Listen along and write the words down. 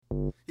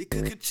He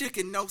cooking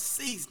chicken, no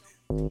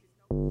seasoning.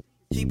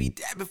 He be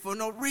dabbing for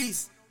no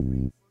reason.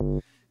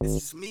 It's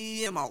just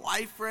me and my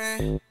white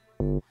friend.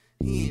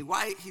 He ain't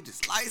white, he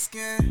just light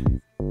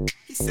skinned.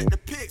 He sent the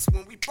pics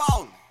when we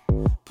ballin'.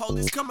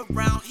 Police come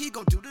around, he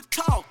gon' do the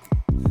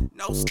talking.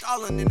 No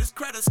stalling in his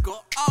credit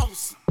score,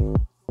 awesome.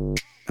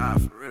 Nah,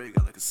 for real, you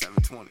got like a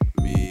 720.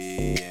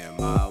 Me and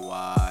my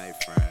white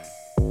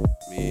friend.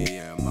 Me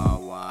and my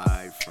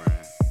white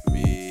friend.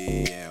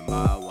 Me and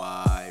my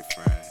white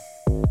friend.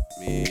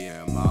 Me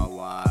and my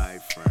white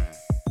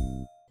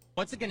friend.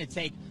 What's it going to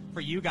take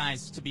for you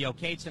guys to be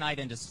okay tonight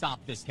and to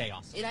stop this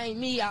chaos? It ain't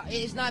me.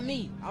 It's not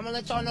me. I'm going to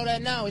let y'all know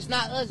that now. It's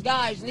not us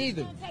guys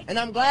neither. And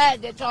I'm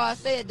glad that y'all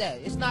said that.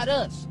 It's not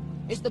us.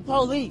 It's the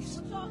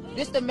police.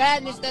 This the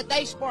madness that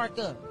they spark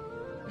up.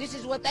 This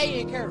is what they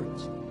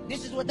encourage.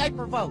 This is what they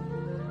provoke.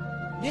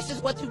 This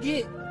is what you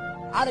get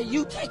out of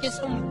you taking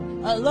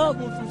a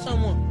loved one from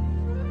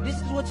someone. This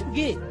is what you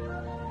get.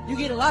 You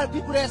get a lot of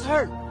people that's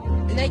hurt,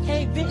 and they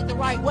can't vent the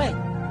right way.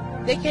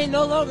 They can't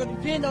no longer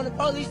depend on the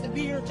police to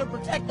be here to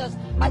protect us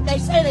like they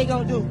say they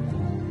gonna do.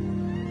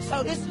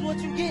 So this is what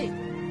you get.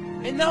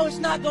 And no, it's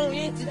not gonna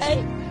end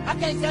today. I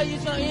can't tell you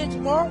it's gonna end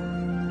tomorrow.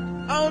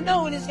 I don't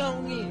know when it's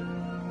gonna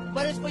end.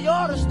 But it's for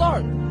y'all to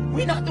start.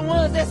 We're not the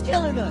ones that's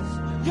killing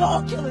us.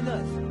 Y'all killing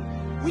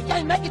us. We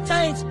can't make a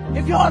change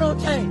if y'all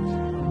don't change.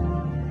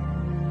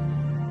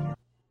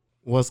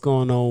 What's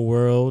going on,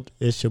 world?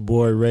 It's your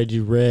boy Reggie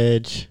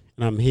Reg,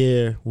 and I'm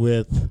here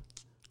with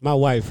my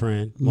white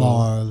friend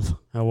Marv.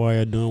 How are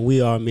you doing? We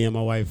are, me and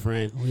my white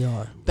friend. We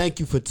are. Thank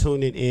you for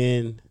tuning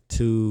in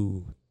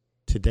to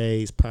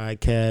today's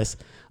podcast.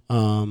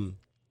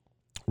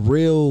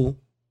 Real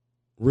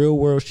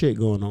world shit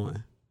going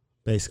on.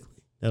 Basically,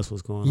 that's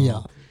what's going on.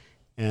 Yeah.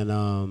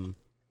 And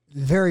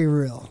very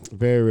real.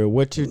 Very real.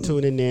 What you're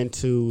tuning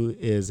into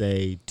is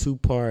a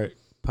 2-part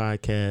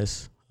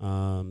podcast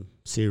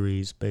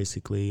series,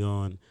 basically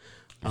on.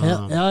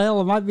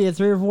 Hell, it might be a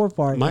 3 or 4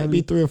 part. Might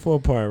be 3 or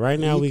 4 part. Right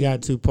now we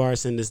got 2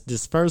 parts, and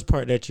this first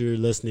part that you're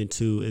listening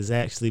to is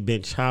actually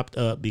been chopped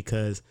up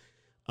because,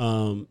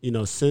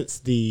 since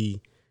the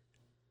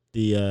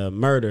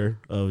murder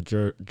of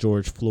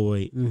George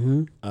Floyd,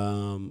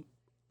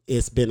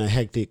 it's been a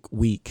hectic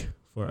week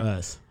for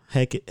us.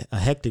 A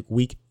hectic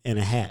week and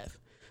a half.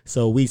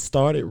 So we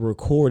started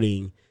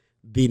recording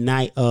the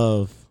night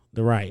of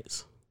the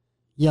riots.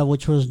 Yeah,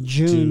 which was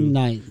June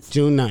 9th.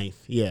 June 9th,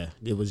 yeah.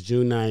 It was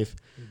June 9th.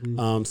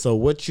 So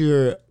what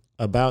you're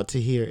about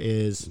to hear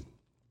is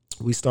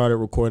we started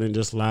recording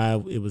just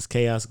live. It was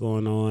chaos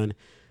going on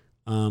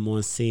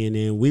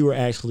CNN. We were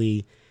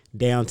actually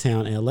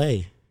downtown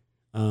L.A.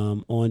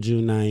 On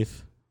June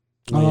 9th.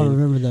 I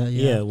remember that,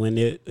 yeah. Yeah, when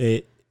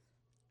it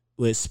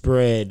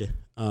spread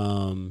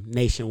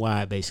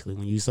nationwide, basically.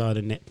 When you saw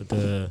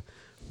the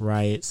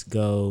riots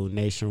go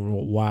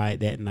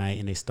nationwide that night,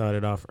 and they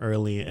started off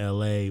early in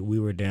L.A., we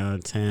were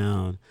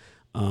downtown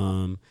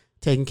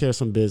taking care of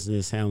some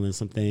business, handling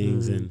some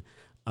things, and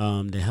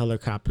the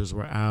helicopters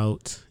were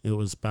out. It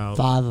was about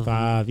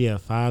 5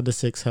 to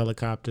 6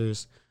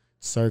 helicopters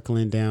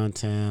circling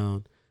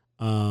downtown.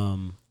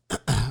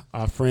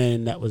 Our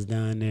friend that was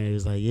down there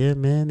was like, yeah,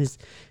 man, it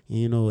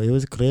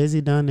was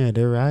crazy down there.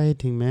 They're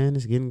rioting, man.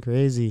 It's getting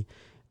crazy.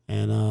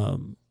 And,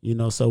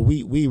 so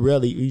we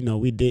really,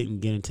 we didn't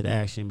get into the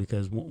action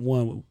because,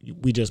 one,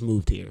 we just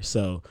moved here.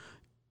 So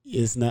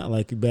it's not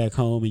like you're back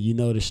home and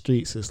the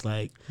streets. It's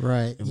like,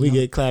 right. If we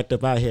get clacked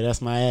up out here,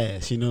 that's my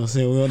ass. You know what I'm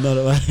saying? We don't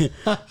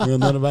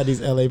know about these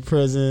LA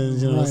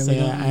prisons. You know what I'm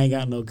saying? I ain't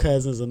got no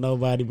cousins or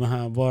nobody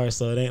behind bars.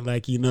 So it ain't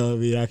like,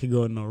 I could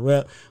go in no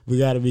rep. We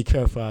got to be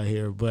careful out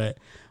here. But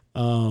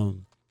so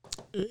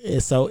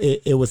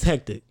it was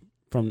hectic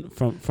from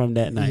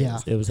that night. Yeah.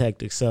 It was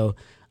hectic. So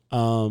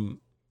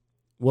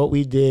what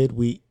we did,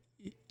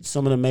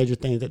 some of the major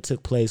things that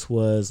took place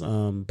was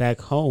back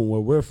home where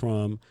we're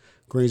from,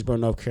 Greensboro,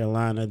 North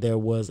Carolina, there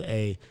was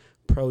a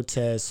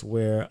protest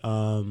where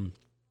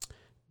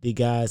the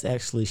guys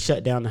actually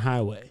shut down the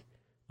highway,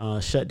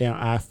 shut down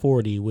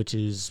I-40, which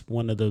is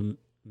one of the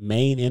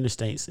main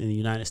interstates in the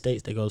United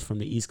States that goes from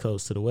the East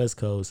Coast to the West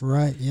Coast.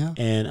 Right, yeah.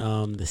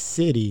 And the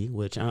city,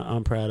 which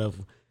I'm proud of,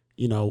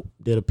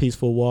 did a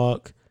peaceful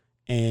walk.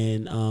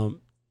 And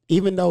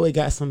even though it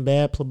got some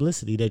bad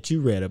publicity that you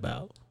read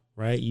about,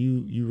 right?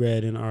 You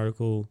read an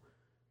article,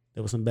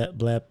 there was some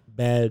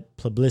bad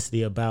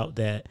publicity about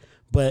that.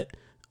 But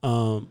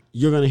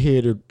you're going to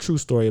hear the true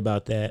story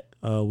about that.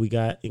 We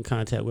got in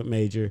contact with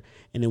Major.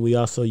 And then we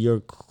also, your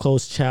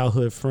close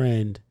childhood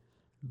friend,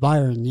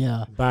 Byron,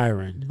 yeah.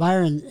 Byron,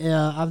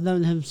 I've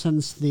known him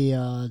since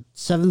the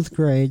 7th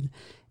grade,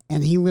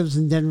 and he lives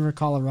in Denver,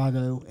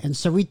 Colorado. And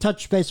so we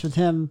touched base with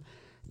him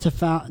to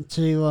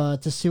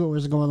see what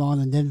was going on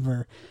in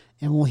Denver.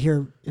 And we'll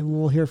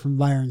hear from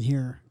Byron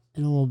here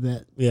in a little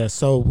bit. Yeah,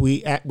 so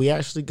we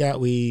actually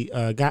got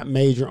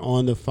Major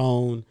on the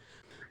phone.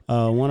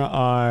 One of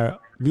our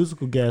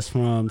musical guests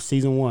from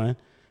season 1,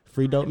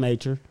 Free Dope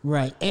Major.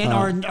 Right.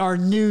 And our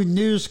new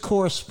news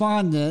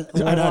correspondent,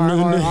 or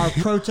our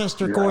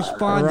protester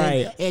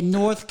correspondent in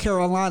North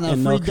Carolina,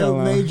 Free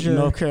Dope Major.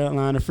 North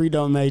Carolina, Free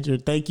Dope Major.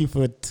 Thank you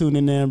for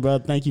tuning in,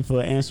 brother. Thank you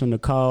for answering the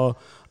call.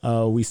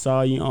 We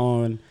saw you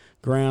on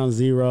Ground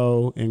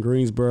Zero in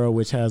Greensboro,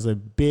 which has a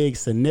big,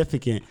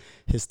 significant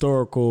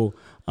historical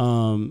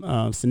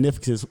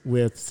significance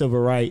with civil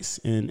rights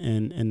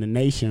in the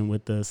nation,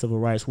 with the Civil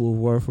Rights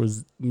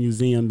Woolworth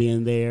Museum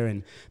being there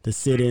and the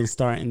sit-in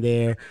starting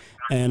there.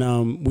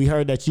 And we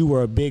heard that you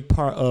were a big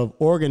part of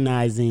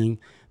organizing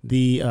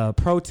the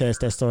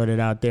protest that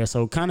started out there.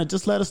 So kind of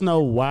just let us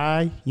know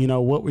why,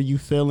 what were you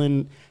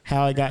feeling,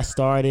 how it got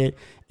started,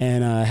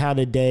 and how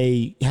the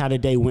day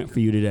went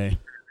for you today.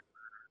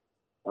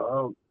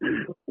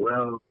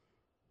 Well,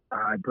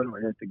 I put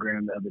on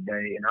Instagram the other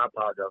day, and I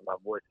apologize, my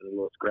voice is a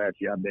little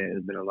scratchy.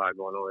 There's been a lot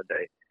going on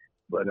today.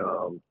 But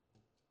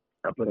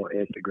I put on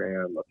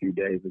Instagram a few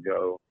days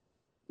ago,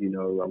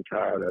 I'm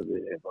tired of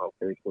it. And on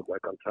Facebook,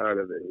 I'm tired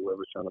of it.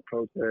 Whoever's trying to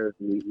protest,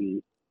 meet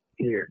me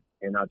here.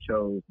 And I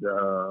chose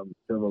the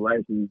Civil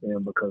Rights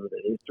Museum because of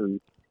the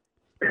history,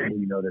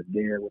 that's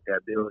there with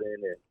that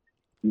building.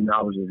 And,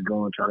 I was just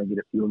trying to get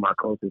a few of my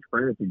closest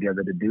friends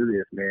together to do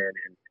this, man.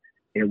 And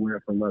it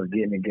went from us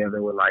getting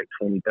together with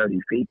 20, 30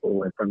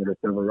 people in front of the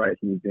Civil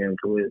Rights Museum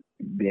to it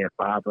being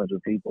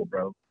 500 people,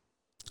 bro.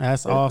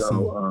 That's awesome.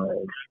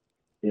 So,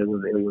 it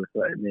was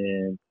like,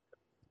 man,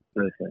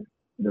 listen,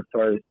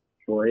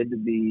 for it to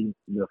be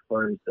the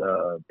first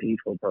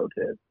peaceful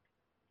protest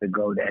to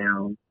go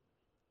down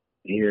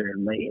here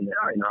in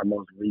our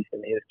most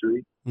recent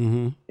history,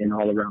 and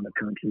all around the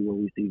country where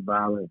we see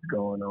violence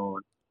going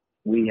on.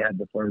 We had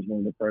the first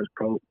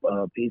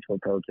peaceful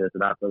protest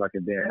that I feel like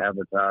is being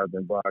advertised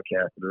and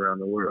broadcasted around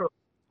the world.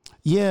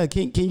 Yeah,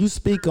 can you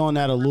speak on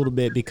that a little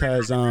bit?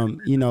 Because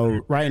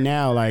right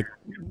now,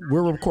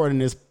 we're recording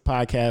this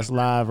podcast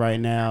live right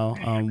now.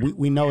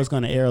 We know it's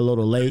going to air a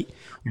little late,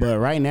 but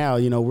right now,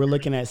 we're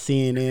looking at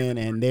CNN,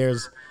 and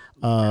there's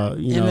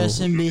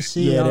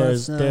MSNBC.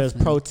 Yeah, there's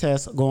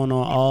protests going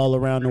on all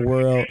around the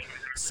world.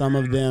 Some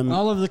of them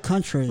all over the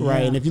country,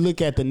 right? Yeah. And if you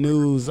look at the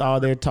news, all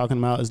they're talking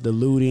about is the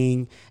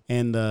looting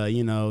and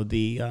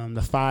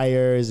the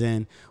fires,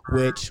 and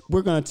which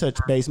we're going to touch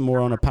base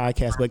more on the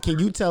podcast. But can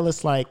you tell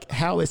us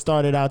how it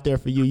started out there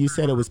for you? You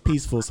said it was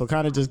peaceful, so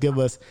kind of just give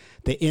us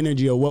the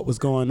energy of what was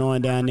going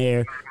on down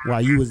there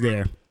while you was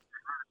there.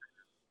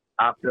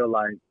 I feel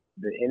like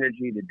the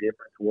energy, the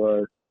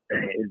difference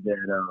is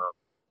that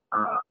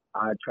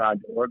I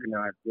tried to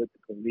organize with the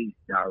police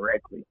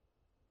directly.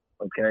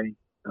 Okay.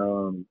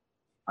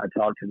 I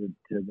talked to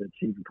the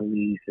chief of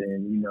police,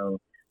 and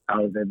I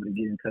was able to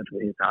get in touch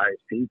with his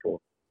highest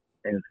people,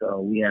 and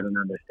so we had an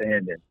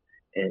understanding,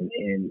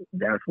 and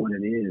that's what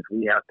it is.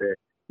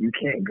 You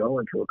can't go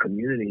into a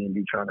community and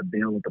be trying to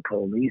build with the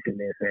police and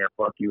then saying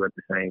 "fuck you" at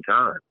the same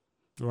time.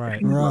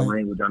 Right. My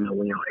language, I know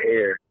we on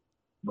air,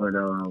 but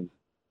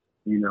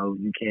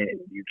you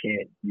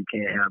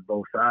can't have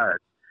both sides.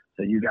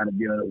 So you got to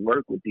be able to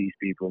work with these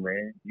people,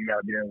 man. You got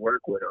to be able to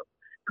work with them.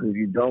 Because if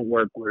you don't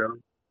work with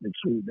them, the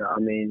truth,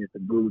 it's the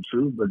brutal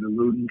truth, but the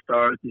looting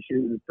starts, the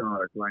shooting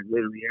starts.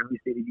 Literally every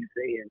city you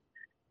see in,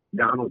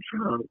 Donald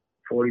Trump,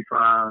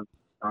 45,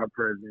 our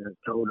president has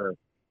told us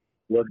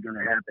what's going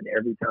to happen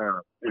every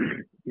time.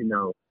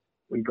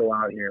 We go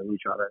out here and we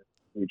try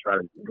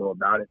to go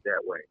about it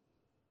that way.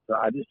 So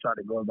I just try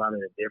to go about it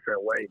a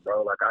different way,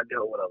 bro. I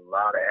dealt with a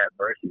lot of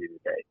adversity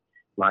today,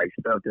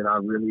 stuff that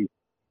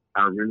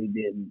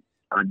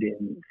I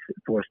didn't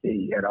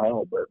foresee at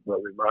all. But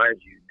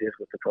remind you, this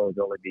was supposed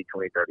to only be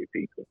 20, 30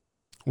 people.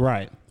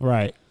 Right.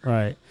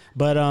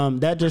 But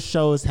that just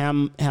shows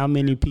how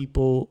many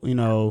people,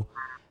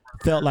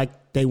 felt like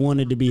they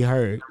wanted to be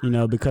heard,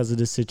 because of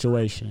the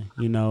situation,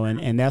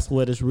 and that's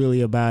what it's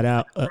really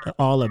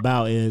all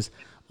about is,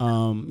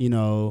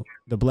 the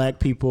black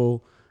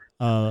people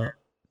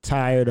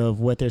tired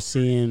of what they're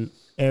seeing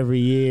every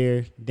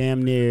year,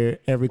 damn near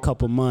every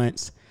couple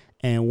months,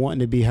 and wanting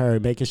to be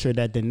heard, making sure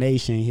that the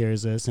nation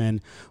hears us. And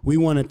we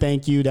want to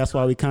thank you. That's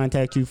why we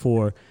contact you,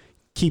 for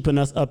keeping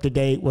us up to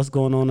date, what's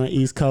going on the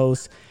East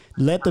Coast.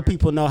 Let the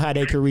people know how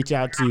they can reach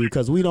out to you,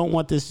 because we don't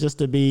want this just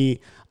to be,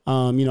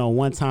 a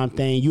one-time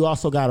thing. You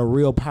also got a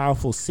real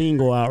powerful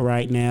single out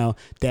right now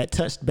that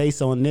touched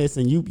base on this,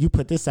 and you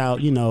put this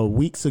out,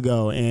 weeks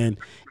ago, and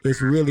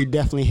it's really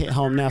definitely hit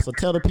home now. So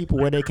tell the people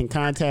where they can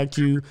contact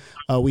you.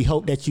 We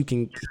hope that you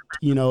can,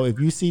 if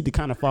you see the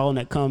kind of following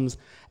that comes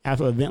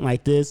after an event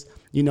like this,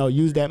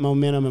 use that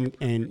momentum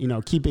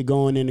and keep it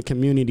going in the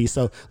community.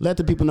 So let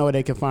the people know where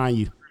they can find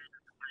you.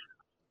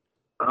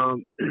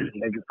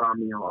 They can find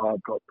me on all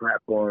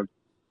platforms.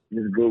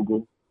 Just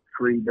Google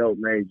Free Dope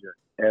Major,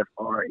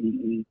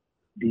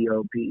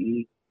 FreeDope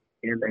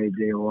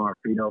Major,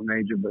 Free Dope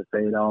Major, but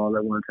say it all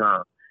at one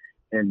time.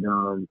 And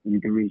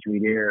you can reach me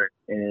there.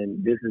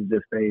 And this is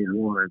just phase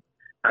one.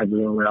 I just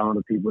want to let all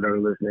the people that are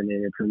listening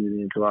in and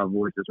tuning into our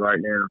voices right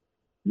now.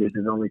 This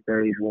is only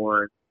phase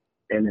one.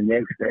 And the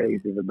next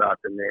phase is about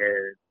the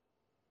man.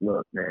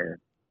 Look, man,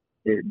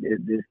 this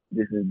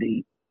is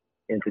deep.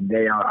 And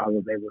today I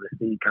was able to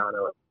see kind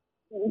of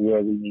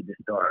where we need to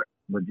start.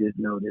 But just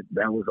know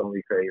that was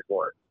only phase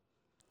one.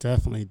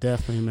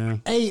 Definitely,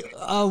 man. Hey,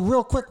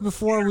 real quick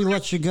before we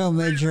let you go,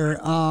 Major,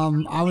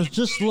 I was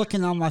just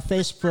looking on my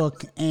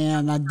Facebook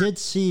and I did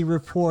see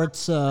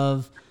reports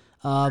of,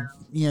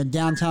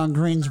 downtown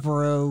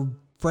Greensboro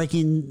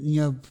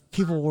breaking,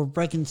 people were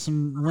breaking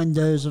some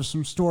windows of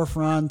some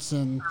storefronts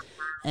and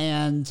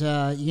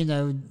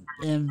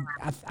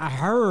I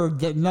heard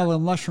that Mellow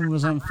Mushroom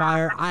was on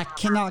fire. I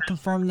cannot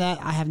confirm that.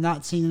 I have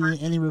not seen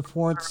any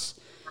reports,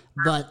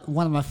 but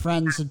one of my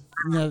friends,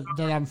 that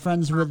I'm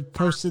friends with,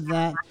 posted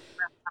that.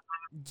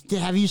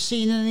 Have you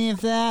seen any of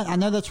that? I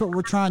know that's what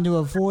we're trying to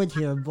avoid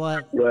here,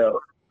 but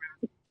well,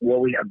 what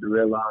we have to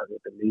realize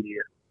with the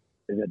media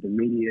is that the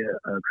media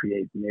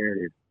creates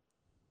narratives,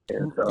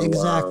 and so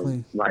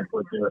exactly, like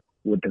with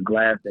the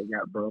glass that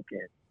got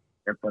broken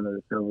in front of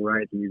the Civil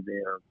Rights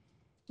Museum,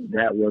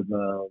 that was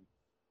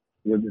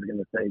we're just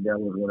gonna say that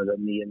was one of the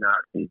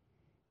neo-Nazis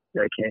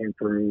that came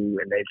through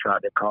and they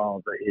tried to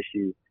cause an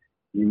issue.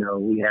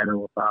 We had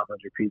over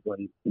 500 people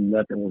and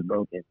nothing was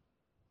broken.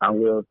 I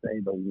will say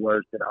the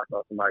worst that I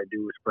saw somebody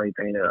do was spray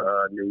paint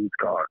a news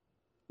car,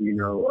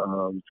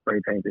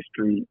 spray paint the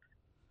streets.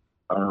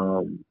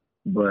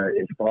 But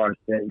as far as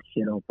setting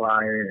shit on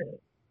fire and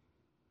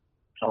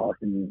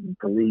tossing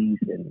police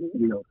and,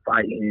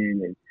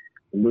 fighting and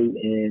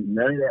looting,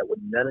 none of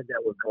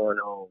that was going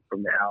on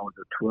from the hours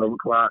of 12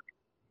 o'clock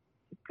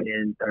to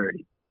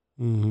 10:30.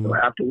 Mm-hmm. So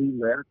after we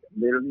left,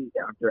 literally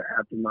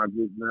after my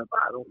group left,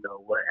 I don't know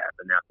what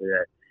happened after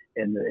that.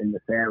 And the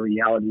sad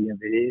reality of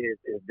it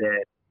is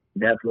that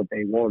that's what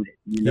they wanted,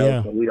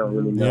 Yeah. So we don't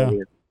really know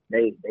Yeah.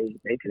 if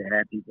they could have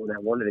had people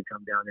that wanted to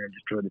come down there and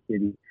destroy the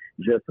city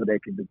just so they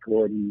could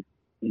deploy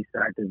these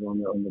factors on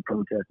the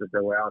protesters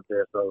that were out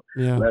there. So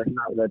let's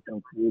not let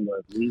them fool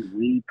us.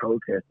 We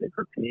protested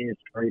for 10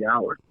 straight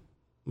hours.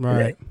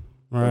 Right. Today,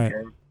 Right.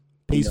 okay?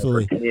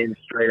 Peacefully. For 10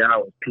 straight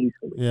hours,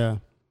 peacefully. Yeah.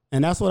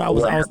 And that's what I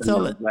was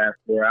telling. Last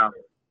 4 hours.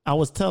 I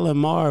was telling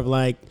Marv,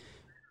 like,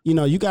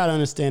 you got to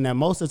understand that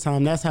most of the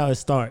time that's how it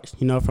starts.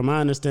 From my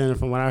understanding,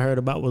 from what I heard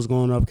about what's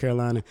going on in North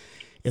Carolina,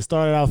 it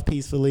started off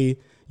peacefully,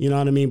 you know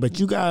what I mean? But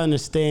you got to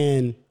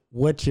understand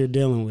what you're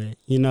dealing with.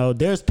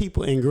 There's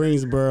people in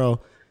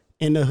Greensboro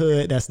in the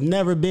hood that's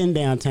never been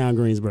downtown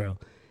Greensboro,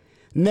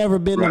 never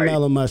been to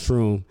Mellow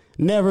Mushroom,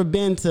 never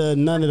been to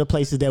none of the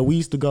places that we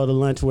used to go to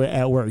lunch with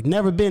at work,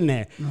 never been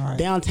there. Right.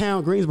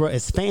 Downtown Greensboro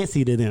is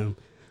fancy to them.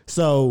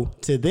 So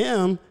to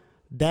them,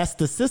 that's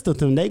the system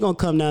to them. They gonna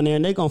come down there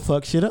and they gonna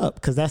fuck shit up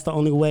because that's the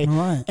only way.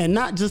 Right. And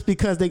not just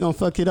because they gonna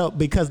fuck it up,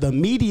 because the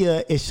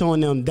media is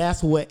showing them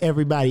that's what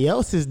everybody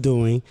else is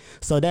doing.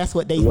 So that's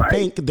what they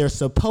think they're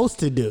supposed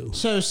to do.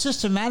 So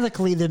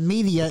systematically, the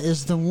media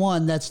is the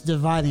one that's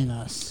dividing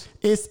us.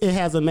 It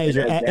has a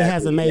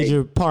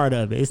major part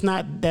of it. It's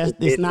not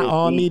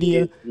all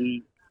media.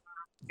 I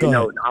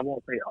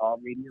won't say all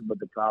media, but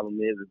the problem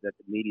is that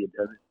the media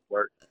doesn't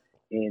work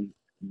in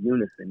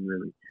unison,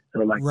 really.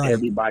 So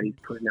everybody's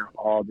putting out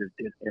all this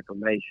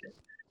disinformation.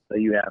 So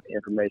you have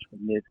information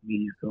from this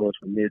media source,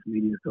 from this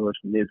media source,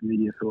 from this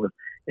media source,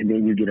 and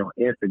then you get on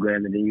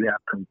Instagram and then you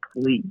have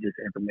complete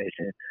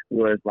disinformation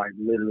where it's like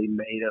literally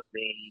made up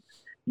memes.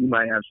 You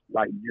might have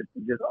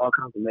just all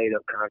kinds of made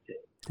up content.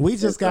 We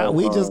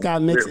just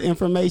got mixed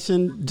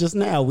information just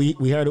now. We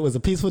heard it was a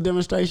peaceful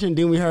demonstration.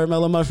 Then we heard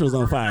Mellow Mushrooms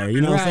on fire. You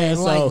know what I'm saying?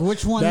 So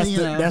which one?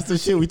 That's the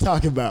shit we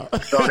talking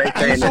about. So they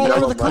saying that all over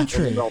Mellow the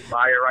country Mushrooms on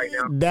fire right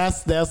now.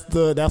 That's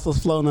what's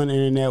floating on the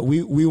internet.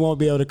 We won't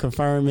be able to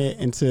confirm it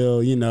until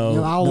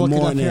I'll the look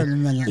morning. it up here in a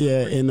minute.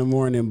 Yeah, in the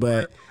morning.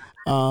 But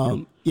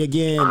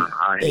again,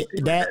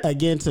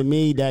 to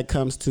me, that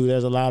comes to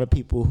there's a lot of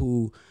people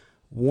who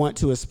want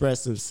to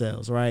express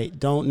themselves, right?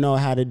 Don't know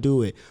how to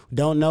do it.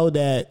 Don't know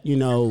that,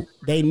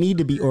 they need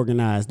to be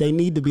organized. They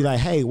need to be like,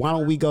 hey, why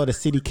don't we go to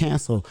city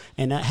council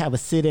and not have a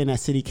sit-in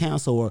at city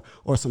council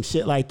or some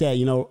shit like that,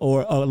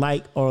 or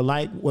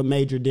like what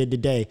Major did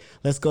today.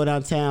 Let's go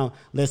downtown.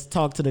 Let's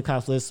talk to the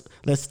cops.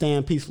 Let's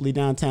stand peacefully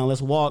downtown.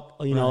 Let's walk,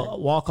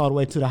 walk all the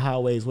way to the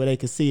highways where they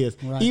can see us.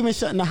 Right. Even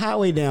shutting the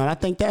highway down. I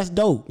think that's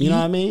dope. You know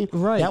what I mean?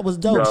 Right. That was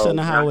dope, shutting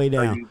the highway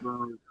down.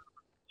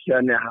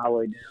 Shutting the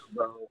highway down,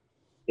 bro.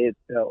 It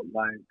felt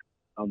like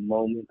a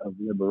moment of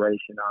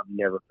liberation I've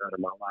never felt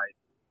in my life.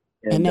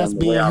 And that's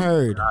being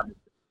heard.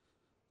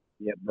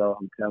 Yeah, bro,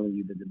 I'm telling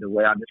you, the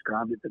way I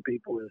describe it to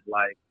people is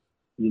like,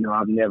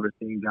 I've never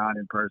seen God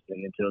in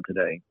person until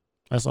today.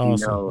 That's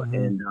awesome.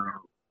 And,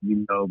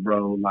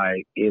 bro,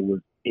 like it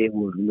was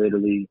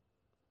literally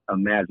a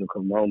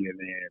magical moment,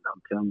 man.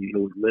 I'm telling you,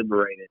 it was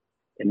liberating.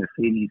 And to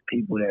see these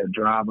people that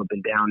drive up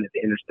and down this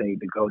interstate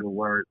to go to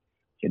work,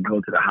 to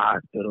go to the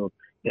hospital,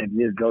 that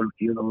just go to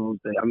funerals.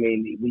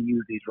 We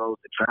use these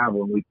roads to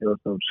travel, and we feel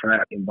so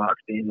trapped and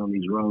boxed in on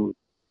these roads.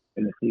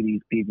 And to see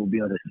these people be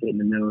able to sit in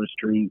the middle of the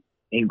street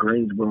in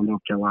Greensboro,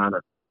 North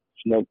Carolina,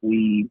 smoke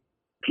weed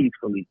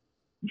peacefully,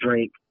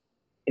 drink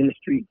in the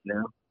streets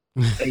now.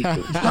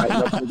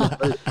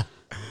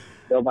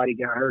 Nobody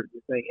got hurt.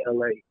 This ain't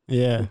L.A.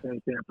 Yeah. This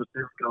ain't San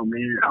Francisco,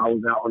 man. I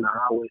was out on the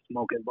highway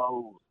smoking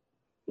bowls.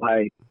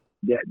 Like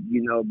that,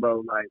 you know,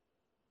 bro. Like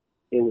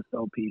it was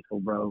so peaceful,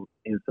 bro.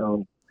 And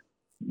so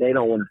they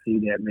don't want to see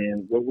that,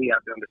 man. What we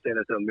have to understand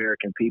as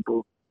American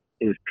people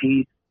is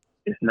peace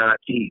is not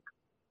cheap.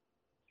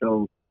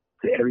 So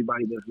to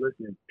everybody that's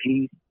listening,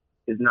 peace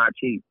is not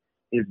cheap.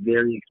 It's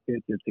very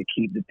expensive to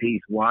keep the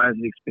peace. Why is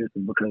it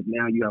expensive? Because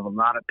now you have a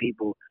lot of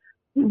people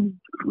who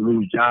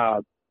lose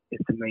jobs is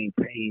to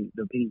maintain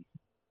the peace.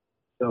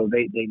 So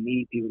they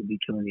need people to be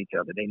killing each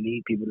other. They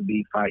need people to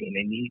be fighting.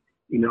 They need,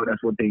 you know,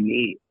 that's what they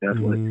need. That's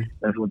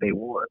what they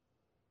want.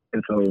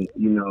 And so,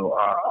 you know,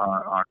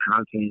 our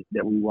content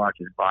that we watch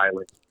is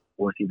violent,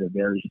 or it's either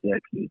very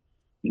sexy,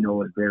 you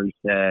know, it's very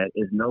sad.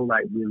 There's no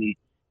like really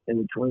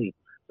in between.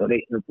 So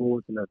they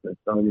influencing us in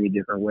so many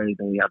different ways,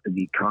 and we have to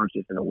be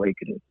conscious and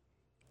awakening.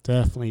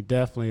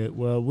 Definitely.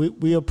 Well,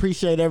 we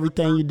appreciate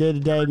everything you did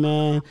today,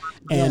 man.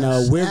 And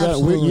Yes,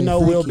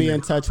 we'll be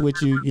in touch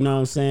with you. You know what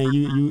I'm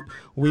saying?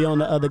 We on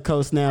the other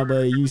coast now,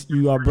 but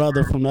you are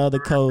brother from the other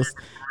coast.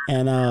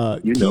 And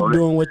keep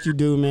doing what you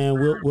do, man.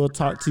 We'll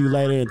talk to you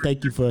later. And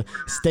thank you for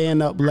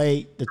staying up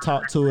late to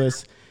talk to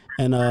us.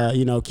 And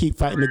you know, keep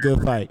fighting the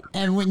good fight.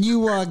 And when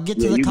you get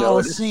to the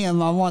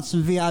Coliseum, I want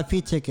some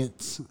VIP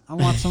tickets. I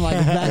want some like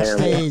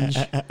backstage.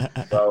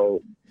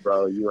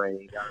 Bro, you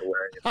ain't got to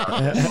worry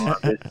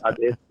about it.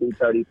 It's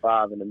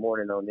 2:35 in the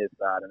morning on this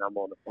side, and I'm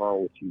on the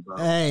phone with you, bro.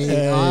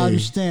 Hey. I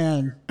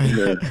understand.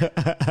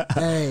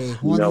 Hey,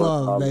 one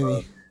love, baby.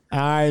 Love. All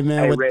right,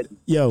 man. Hey,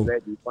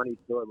 Reggie, funny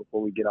story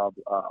before we get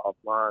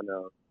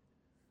offline.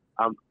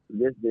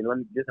 This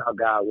is how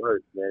God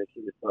works, man. This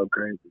shit is so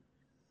crazy.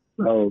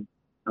 So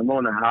I'm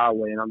on the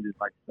highway, and I'm just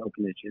like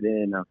soaking this shit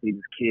in. I see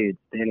this kid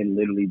standing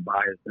literally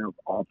by himself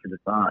off to the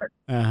side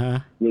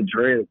with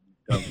dreads.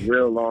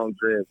 Real long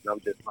dreads, and I'm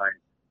just like,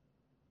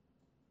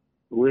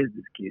 who is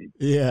this kid?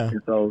 Yeah.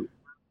 And so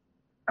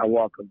I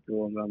walk up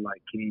to him, and I'm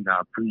like, King,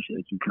 I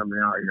appreciate you coming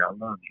out here. I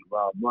love you,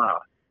 blah, blah.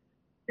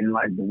 And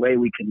like the way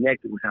we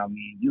connected was how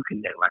me and you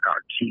connect, like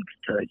our cheeks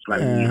touched, like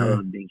we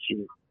hugged and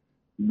shit.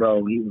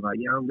 Bro, he was like,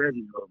 yeah, I'm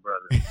Reggie's little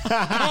brother.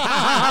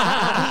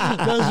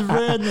 That's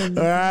Brandon.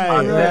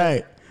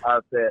 Right. I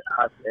said,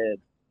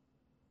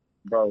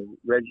 bro,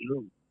 Reggie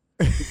who?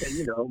 He said,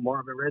 you know,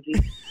 Marvin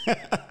Reggie.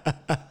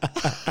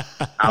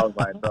 I was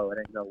like, bro, it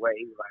ain't no way.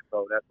 He was like,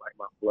 bro, that's like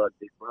my blood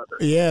big brother.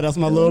 Yeah, that's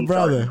my little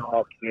brother.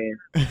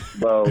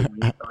 Bro, when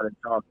he started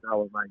talking, I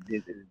was like,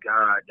 this is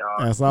God,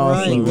 dog. That's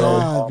awesome,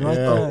 God, right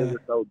So it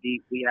was so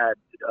deep. We had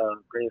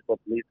Greensboro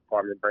Police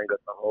Department bring us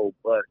a whole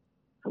bus.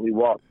 So we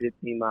walked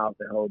 15 miles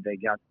that whole day,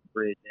 got to the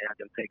bridge, and had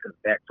them take us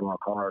back to our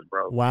cars,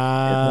 bro.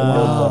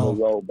 Wow. And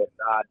so road, but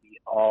God be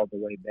all the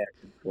way back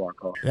to our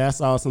cars.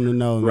 That's awesome to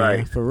know, man.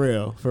 Right. For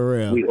real.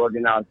 We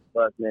organized the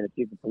bus, man. The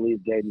chief of police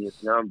gave me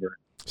his number.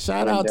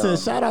 Shout out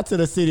to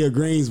the city of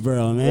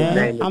Greensboro,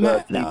 man. I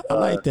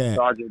like that.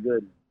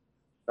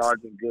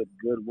 Sergeant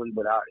Goodwin,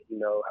 but I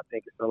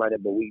think it's something like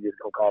that. But we just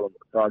gonna call him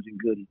Sergeant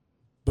Goody.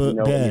 But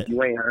if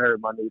you ain't heard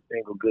my new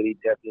single Goody,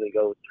 definitely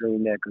go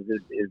stream that because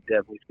it's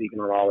definitely speaking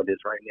on all of this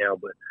right now.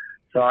 But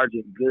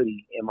Sergeant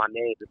Goody, and my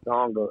name, the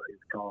song is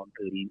called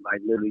Goody,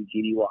 like literally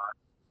GDY.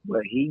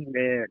 But he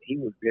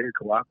was very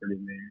cooperative,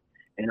 man.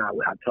 And I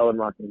told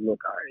him, I said, look,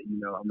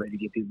 I'm ready to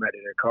get people back to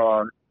their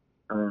car.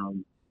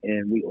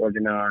 And we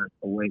organized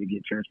a way to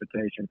get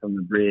transportation from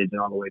the bridge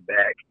and all the way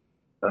back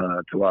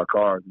to our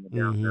cars in the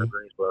downtown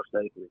Greensboro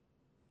safely.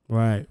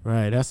 Right.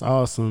 That's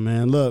awesome,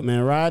 man. Look,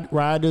 man,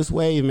 ride this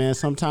wave, man.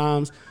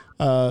 Sometimes,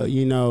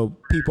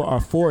 people are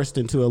forced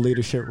into a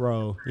leadership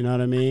role. You know what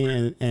I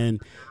mean?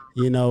 And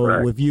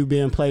right. With you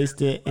being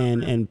placed it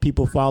and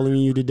people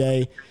following you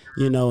today,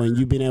 and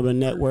you being able to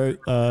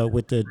network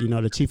with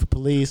the chief of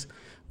police.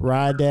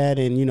 Ride that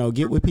and,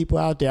 get with people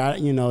out there.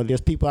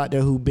 There's people out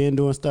there who've been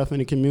doing stuff in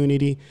the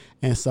community.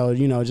 And so,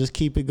 just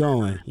keep it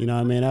going. You know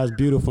what I mean? That was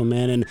beautiful,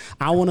 man. And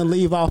I want to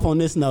leave off on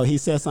this note. He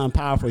said something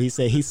powerful. He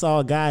said he saw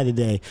a guy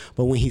today.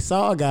 But when he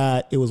saw a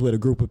guy, it was with a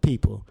group of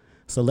people.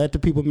 So let the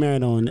people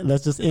marinate on it.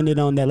 Let's just end it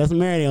on that. Let's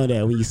marinate on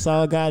that. When you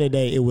saw a guy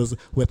today, it was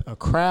with a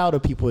crowd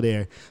of people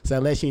there. So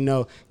that lets you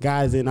know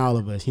God's in all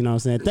of us. You know what I'm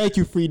saying? Thank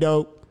you, Free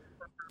Dope.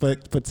 For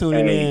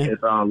tuning in.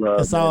 It's all love.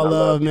 It's all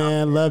love,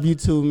 man. Love you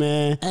too,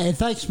 man. Hey,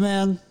 thanks,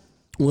 man.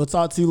 We'll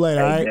talk to you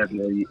later, all right?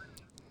 Definitely.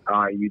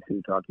 All right, you too.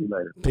 Talk to you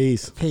later.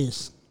 Peace.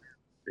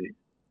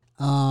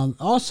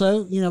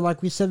 Also,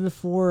 like we said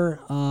before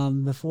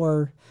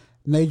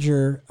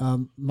Major,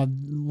 one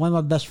of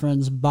my best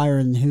friends,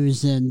 Byron,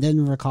 who's in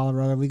Denver,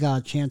 Colorado, we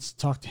got a chance to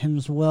talk to him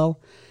as well.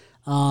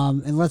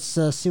 And let's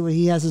see what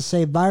he has to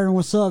say. Byron,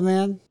 what's up,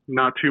 man?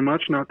 Not too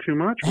much.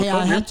 Hey,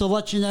 I have to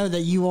let you know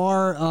that you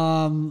are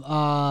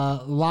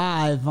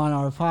live on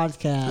our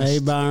podcast. Hey,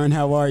 Byron,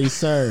 how are you,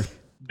 sir?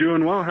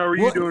 Doing well. How are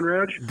you doing,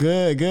 Reg?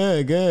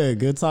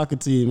 Good talking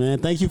to you, man.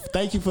 Thank you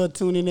for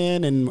tuning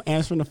in and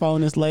answering the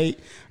phone this late.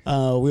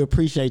 We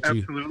appreciate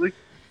you. Absolutely.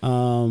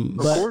 Of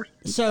course.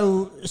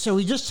 So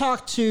we just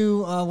talked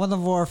to one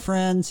of our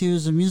friends. He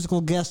was a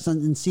musical guest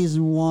in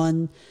season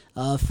 1.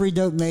 Free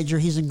Dope Major.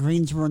 He's in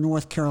Greensboro,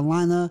 North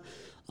Carolina.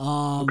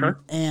 Okay.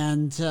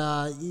 And,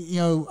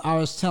 I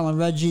was telling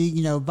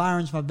Reggie,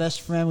 Byron's my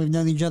best friend. We've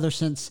known each other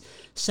since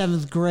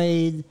 7th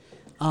grade.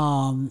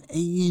 And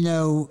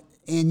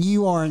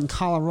you are in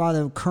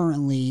Colorado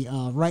currently,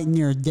 right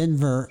near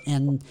Denver.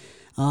 And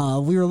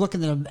we were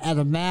looking at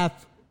a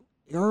map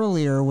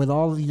earlier with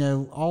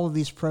all of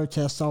these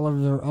protests all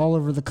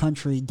over the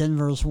country.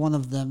 Denver is one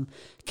of them.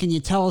 Can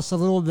you tell us a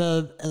little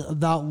bit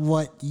about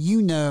what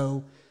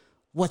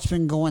what's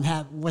been going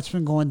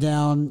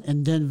down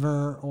in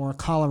Denver or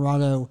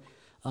Colorado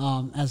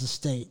as a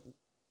state?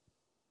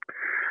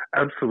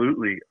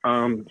 Absolutely.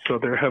 So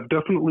there have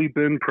definitely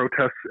been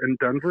protests in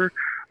Denver,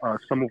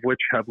 some of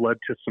which have led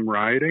to some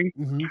rioting.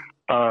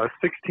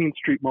 16th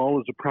Street Mall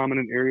is a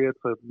prominent area.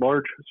 It's a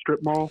large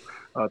strip mall.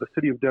 The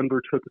city of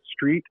Denver took a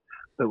street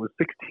that was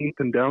 16th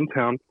in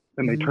downtown,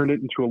 and they turned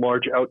it into a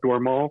large outdoor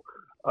mall.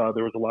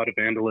 There was a lot of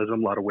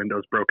vandalism, a lot of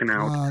windows broken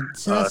out,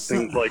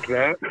 things like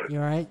that.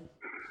 You're right.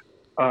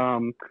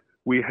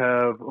 We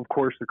have, of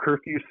course, the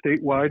curfew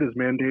statewide is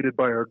mandated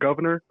by our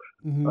governor.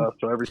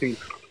 So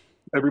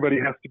everybody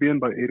has to be in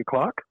by 8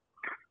 o'clock.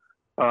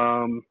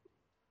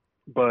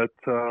 But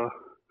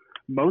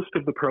most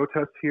of the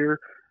protests here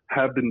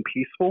have been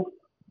peaceful,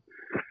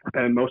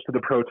 and most of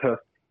the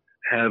protests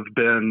have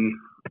been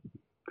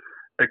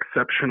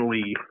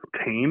exceptionally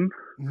tame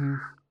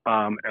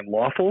and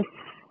lawful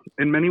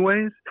in many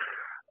ways.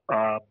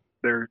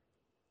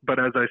 But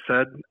as I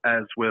said,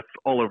 as with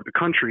all over the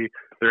country,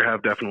 there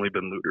have definitely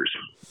been looters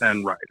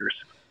and rioters.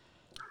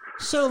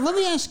 So let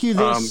me ask you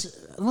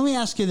this. Let me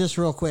ask you this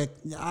real quick.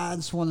 I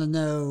just want to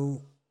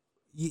know.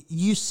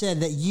 You said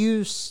that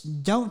you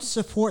don't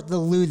support the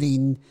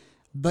looting,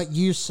 but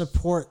you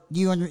support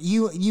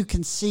you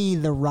can see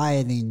the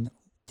rioting.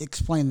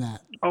 Explain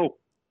that. Oh,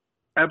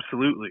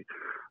 absolutely.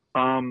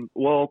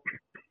 Well,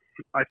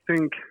 I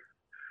think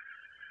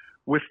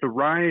with the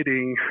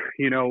rioting,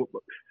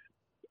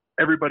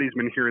 everybody's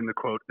been hearing the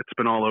quote, "It's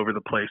been all over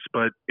the place,"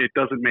 but it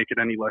doesn't make it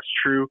any less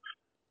true.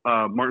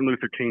 Martin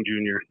Luther King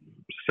Jr.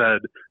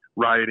 said,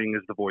 "Rioting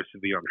is the voice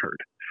of the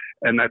unheard."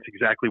 And that's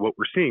exactly what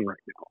we're seeing right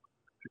now.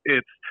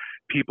 It's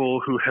people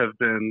who have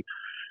been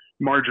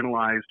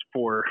marginalized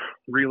for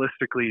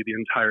realistically the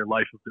entire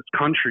life of this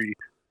country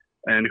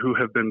and who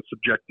have been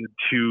subjected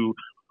to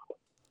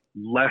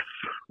less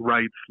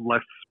rights,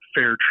 less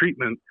fair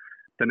treatment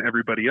than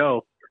everybody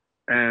else.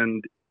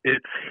 And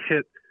it's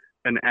hit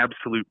an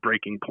absolute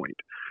breaking point.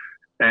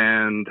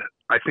 And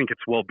I think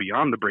it's well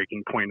beyond the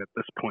breaking point at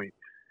this point.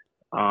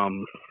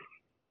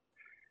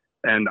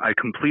 And I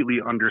completely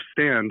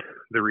understand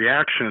the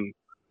reaction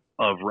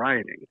of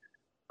rioting.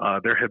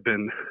 There have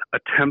been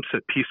attempts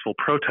at peaceful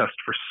protest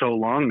for so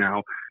long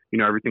now,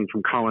 everything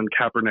from Colin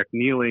Kaepernick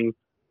kneeling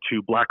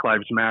to Black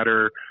Lives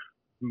Matter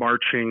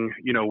marching,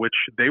 which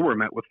they were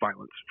met with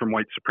violence from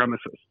white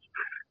supremacists.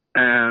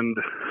 And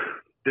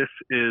this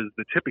is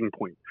the tipping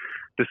point.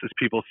 This is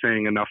people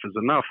saying enough is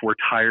enough. We're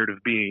tired of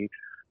being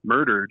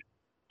murdered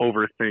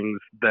over things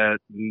that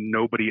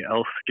nobody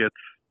else gets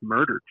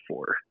murdered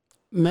for.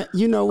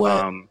 You know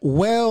what?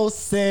 Well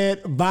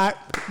said.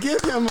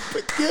 Give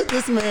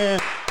this man.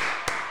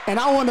 And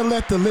I want to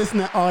let the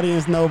listening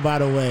audience know, by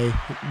the way,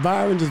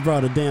 Byron just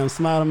brought a damn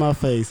smile on my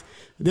face.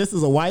 This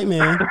is a white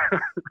man,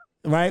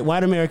 right?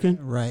 White American,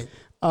 right?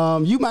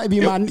 You might be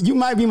my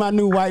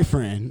new white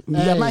friend.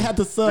 Hey. I might have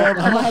to sub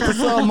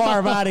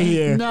Marv out of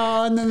here.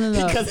 No.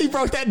 Because he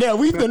broke that down.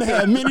 We've been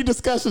had many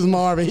discussions,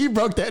 Marv, and he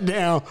broke that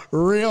down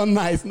real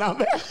nice. Now,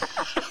 man.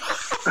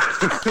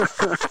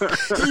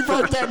 He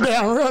broke that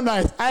down real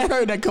nice. I ain't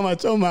heard that come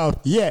out your mouth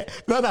yet.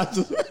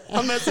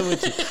 I'm messing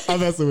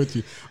with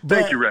you.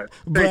 Thank you, Red.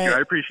 Thank you. I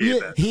appreciate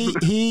that.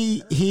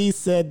 He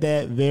said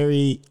that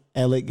very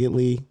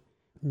elegantly.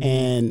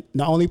 And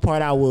the only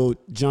part I will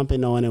jump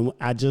in on, and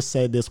I just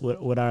said this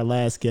with our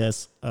last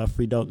guest,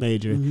 Free Dope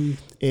Major,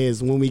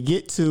 is when we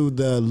get to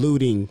the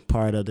looting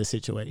part of the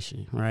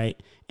situation, right?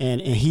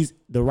 And he's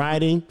the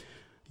rioting,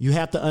 you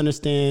have to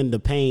understand the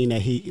pain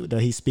that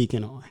he's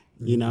speaking on.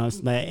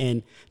 It's like,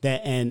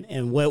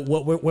 and where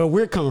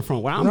we're coming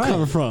from, where I'm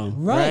coming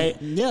from, right?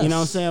 Yes. You know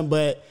what I'm saying?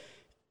 But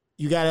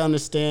you got to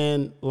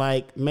understand,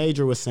 like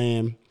Major was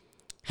saying,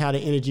 how the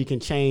energy can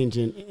change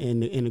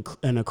in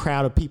a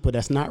crowd of people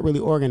that's not really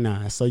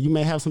organized. So you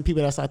may have some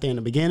people that's out there in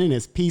the beginning,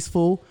 it's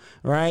peaceful,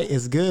 right?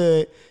 It's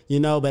good,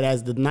 but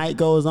as the night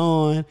goes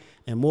on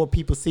and more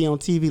people see on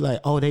TV, like,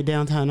 oh, they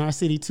downtown our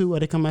city too, or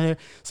they come out here.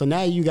 So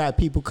now you got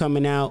people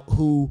coming out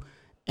who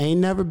ain't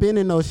never been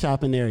in those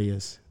shopping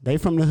areas. They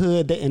from the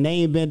hood and they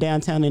ain't been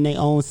downtown in their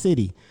own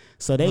city.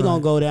 So they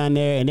gonna go down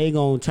there and they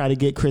gonna try to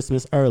get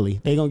Christmas early.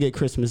 They gonna get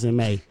Christmas in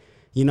May.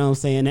 You know what I'm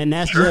saying? And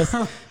that's just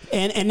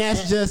and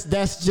that's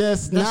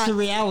not the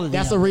reality.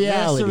 That's a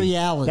reality. That's the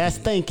reality. That's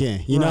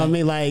thinking. You know what I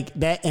mean? Like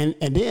that and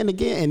then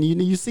again, and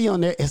you see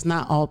on there, it's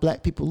not all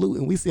black people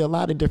looting. We see a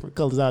lot of different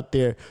colors out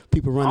there,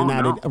 people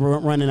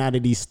running out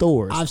of these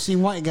stores. I've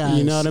seen white guys.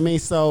 You know what I mean?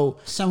 So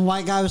some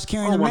white guy was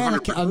carrying a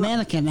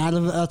mannequin out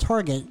of a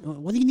Target.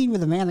 What do you need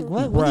with a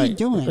mannequin? What are you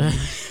doing?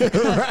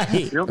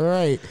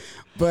 Right.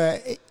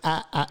 But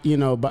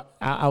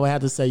I would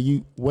have to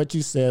say what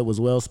you said was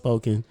well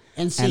spoken.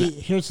 And see,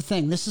 here's the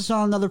thing. This is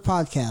on another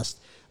podcast,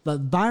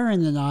 but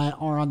Byron and I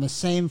are on the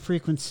same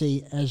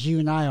frequency as you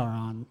and I are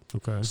on.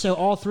 Okay. So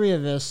all three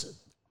of us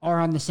are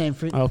on the same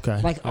frequency.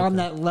 Okay. On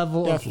that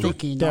level of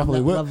thinking.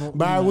 Definitely.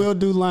 Byron, we'll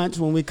do lunch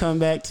when we come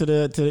back to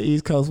the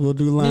East Coast. We'll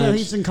do lunch. Yeah,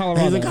 he's in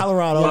Colorado. He's in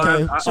Colorado.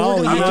 Okay. So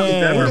we're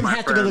going to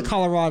have to go to friend.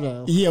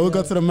 Colorado. Yeah, we'll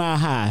go to the Mile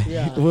High.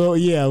 Yeah.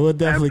 We'll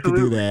definitely could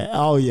do Absolutely. that.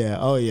 Oh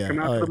yeah. Come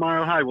out to the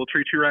Mile High. We'll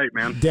treat you right,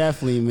 man.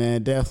 Definitely,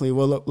 man. Definitely.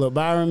 Well, look,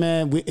 Byron,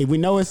 man. We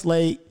know it's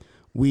late.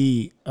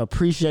 We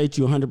appreciate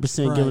you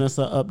 100% giving us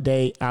an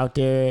update out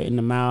there in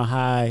the Mile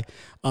High.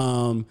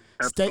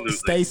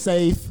 Stay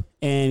safe,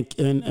 and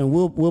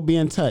we'll be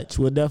in touch.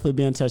 We'll definitely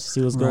be in touch to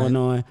see what's going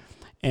on.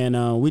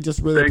 And we just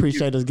really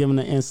appreciate us giving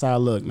an inside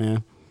look,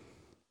 man.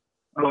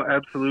 Oh,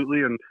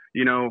 absolutely. And,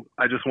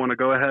 I just want to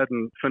go ahead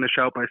and finish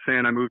out by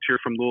saying I moved here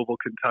from Louisville,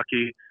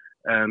 Kentucky,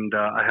 and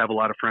I have a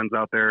lot of friends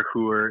out there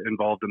who are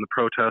involved in the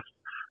protests,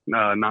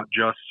 not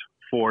just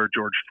for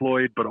George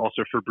Floyd, but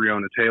also for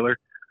Breonna Taylor,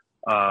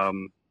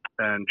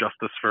 and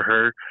justice for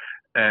her.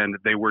 And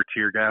they were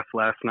tear gassed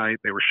last night.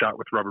 They were shot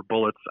with rubber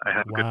bullets. I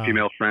have a good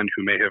female friend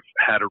who may have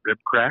had a rib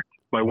cracked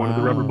by one of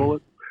the rubber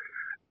bullets.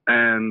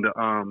 And,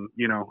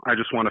 I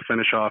just want to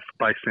finish off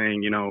by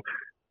saying,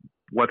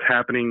 what's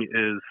happening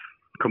is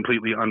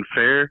completely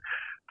unfair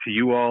to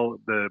you all.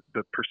 The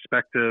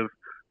perspective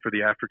for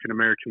the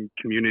African-American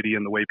community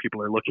and the way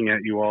people are looking at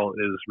you all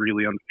is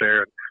really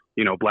unfair.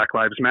 Black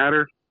Lives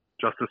Matter,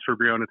 justice for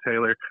Breonna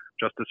Taylor,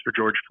 justice for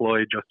George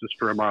Floyd, justice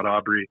for Ahmaud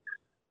Arbery,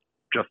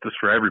 justice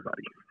for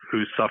everybody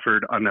who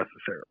suffered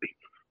unnecessarily.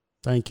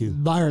 Thank you.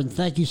 Byron,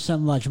 thank you so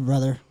much,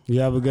 brother.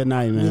 You have a good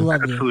night, man. We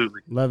love you.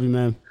 Absolutely. Love you,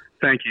 man.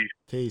 Thank you.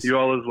 Peace. You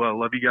all as well.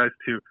 Love you guys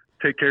too.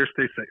 Take care.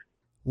 Stay safe.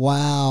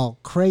 Wow.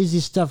 Crazy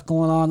stuff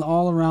going on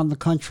all around the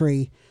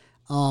country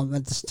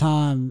at this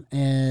time.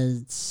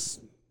 And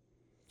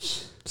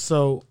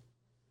so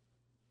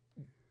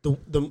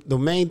the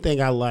main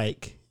thing I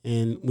like,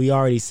 and we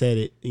already said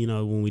it,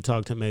 when we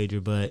talked to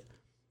Major, but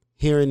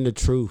hearing the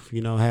truth,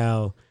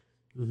 how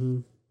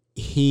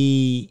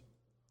he,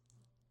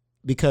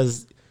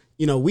 because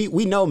we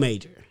know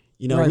Major,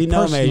 Right, we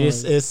know Major.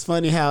 personally. It's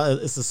funny how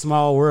it's a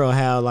small world,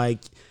 how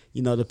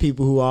the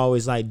people who are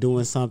always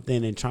doing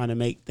something and trying to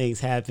make things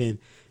happen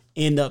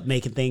end up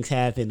making things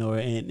happen,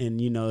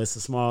 and it's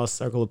a small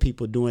circle of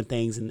people doing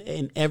things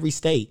in every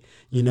state,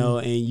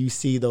 and you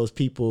see those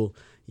people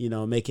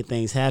making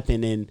things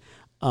happen. And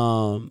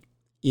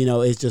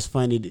it's just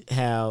funny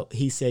how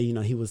he said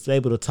he was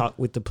able to talk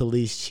with the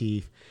police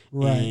chief,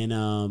 Right.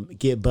 and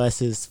get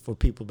buses for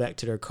people back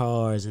to their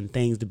cars and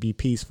things to be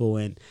peaceful.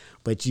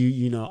 But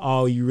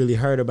all you really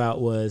heard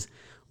about was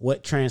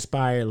what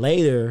transpired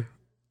later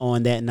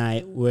on that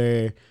night,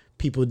 where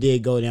people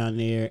did go down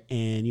there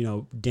and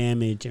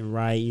damage and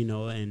riot,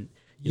 and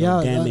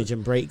damage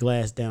and break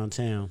glass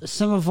downtown.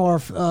 some of our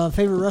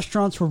favorite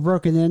restaurants were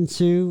broken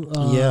into.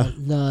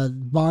 The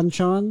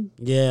Bonchon,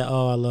 Yeah.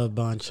 Oh, I love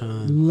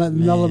Bonchon.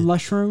 Mellow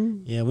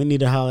Mushroom, Yeah, we need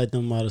to holler at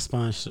them about a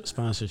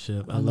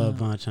sponsorship. I love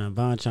Bonchon.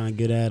 Bonchon,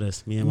 good at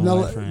us. Me and my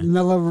wife friend.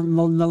 Mellow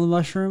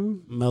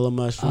Mushroom. Mellow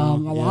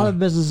Mushroom. A lot of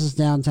businesses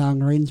downtown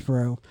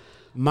Greensboro.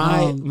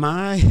 My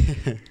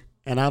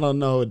and I don't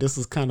know, this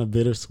is kind of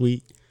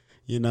bittersweet,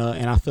 and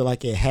I feel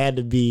like it had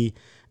to be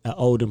an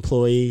old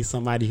employee,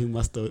 somebody who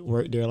must have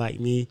worked there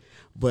like me,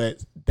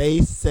 but they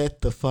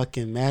set the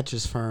fucking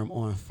mattress firm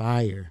on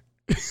fire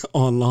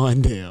on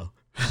Lawndale,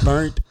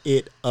 burnt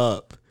it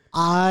up.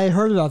 I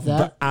heard about that.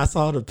 But I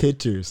saw the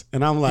pictures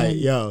and I'm like,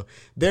 yo,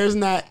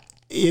 it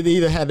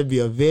either had to be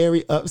a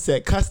very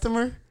upset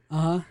customer,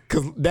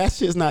 because that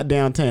shit's not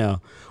downtown,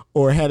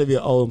 or it had to be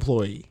an old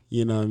employee.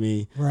 You know what I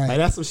mean? Right. Like,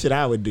 that's some shit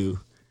I would do.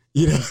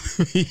 You know what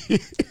I mean?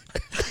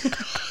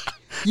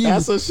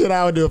 That's some shit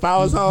I would do if I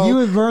was home. You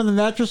would burn the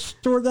mattress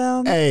store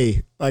down?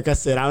 Hey, like I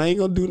said, I ain't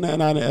gonna do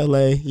nothing out in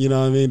LA. You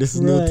know what I mean? This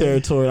is new Right.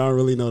 territory. I don't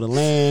really know the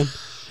land.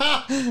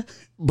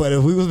 But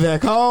if we was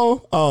back home,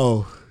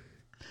 So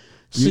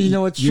you know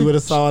what you would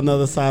have saw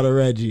another side of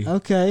Reggie.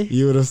 Okay.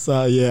 You would have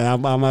saw, I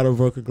might have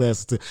broken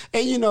glasses too.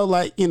 And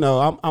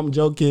I'm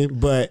joking,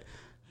 but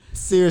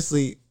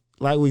seriously,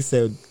 like we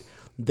said,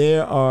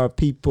 there are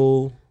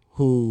people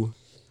who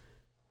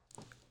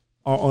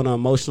are on an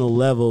emotional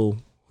level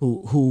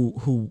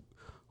who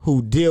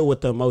deal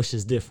with the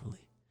emotions differently.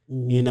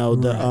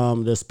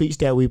 The speech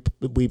that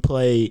we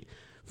played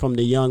from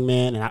the young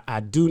man, and I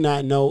do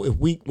not know if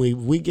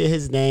we get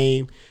his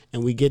name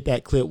and we get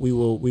that clip, we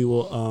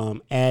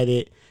will add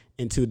it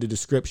into the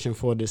description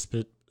for this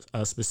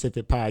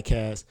specific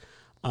podcast.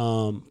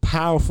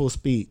 Powerful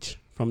speech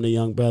from the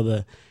young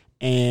brother,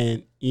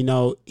 and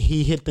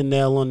he hit the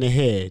nail on the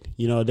head.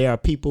 There are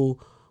people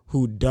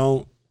who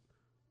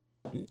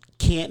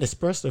can't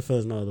express their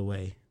feelings no other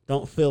way,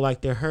 don't feel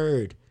like they're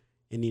heard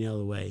any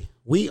other way.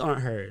 We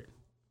aren't heard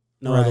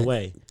no other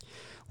way.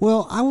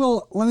 Well, I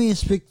will. Let me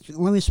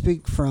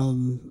speak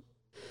from.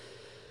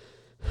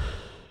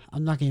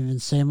 I'm not going to even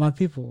say my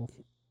people,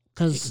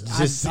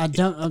 because I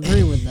don't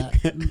agree with that.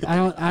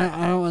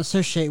 I don't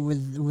associate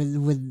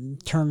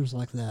with terms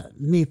like that,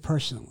 me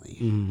personally.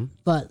 Mm-hmm.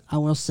 But I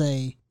will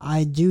say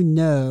I do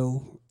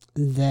know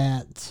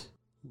that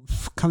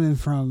coming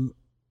from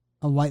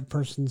a white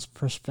person's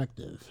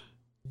perspective,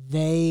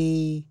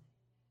 they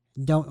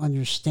don't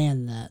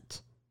understand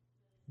that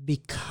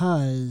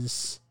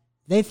because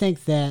they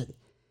think that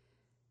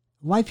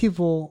white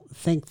people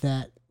think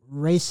that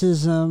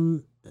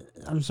racism.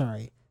 I'm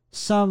sorry.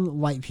 Some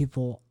white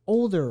people,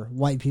 older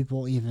white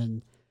people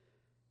even,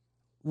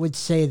 would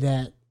say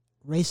that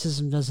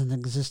racism doesn't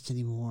exist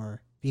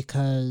anymore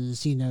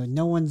because,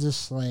 no one's a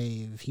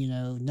slave.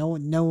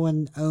 No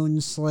one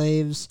owns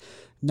slaves.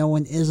 No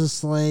one is a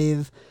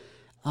slave.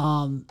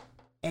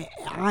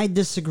 I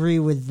disagree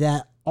with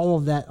that, all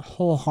of that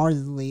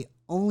wholeheartedly,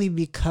 only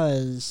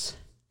because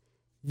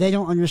they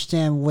don't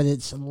understand what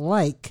it's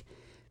like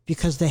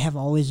because they have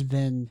always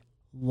been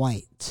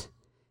white.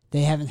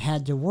 They haven't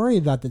had to worry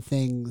about the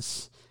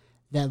things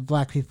that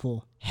black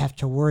people have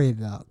to worry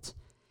about.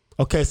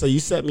 Okay, so you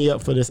set me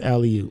up for this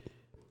alley-oop.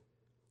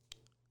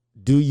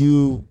 Do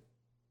you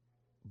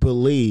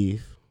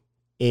believe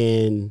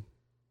in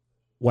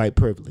white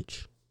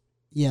privilege?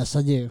 Yes,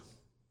 I do.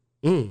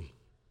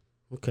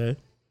 Okay.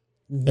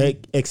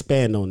 Mhm.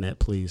 Expand on that,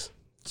 please.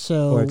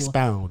 So, Or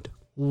expound.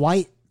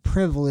 white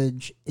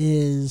privilege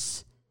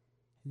is,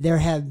 there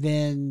have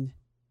been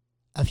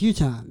a few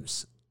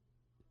times.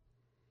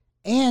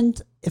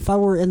 And if I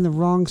were in the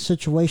wrong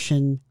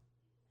situation,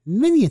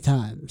 many a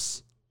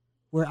times,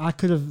 where I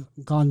could have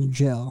gone to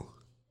jail.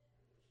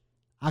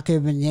 I could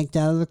have been yanked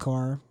out of the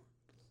car.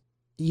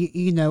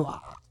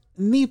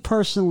 Me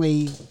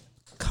personally,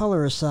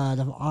 color aside,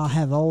 I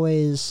have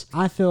always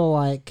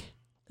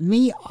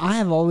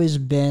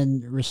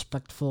been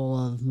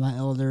respectful of my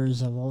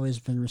elders. I've always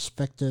been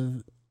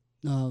respectful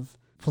of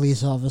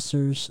police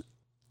officers.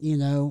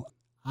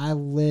 I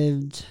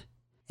lived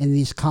in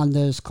these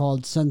condos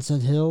called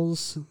Sunset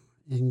Hills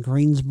in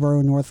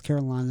Greensboro, North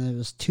Carolina. It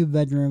was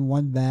 2-bedroom,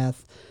 1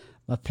 bath.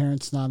 My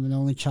parents and I'm an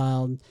only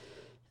child.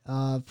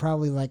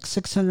 Probably like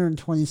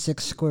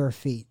 626 square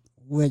feet,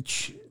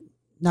 which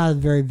not a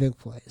very big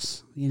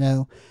place,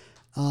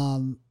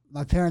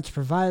 My parents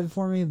provided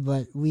for me,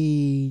 but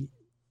we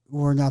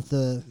were not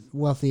the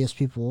wealthiest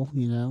people,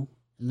 in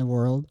the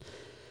world.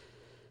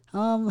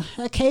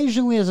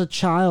 Occasionally as a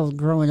child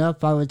growing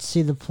up, I would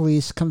see the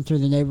police come through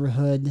the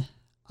neighborhood.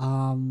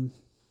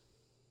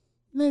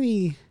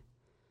 Maybe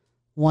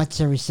once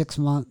every 6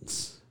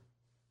 months,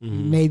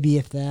 maybe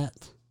if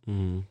that,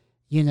 and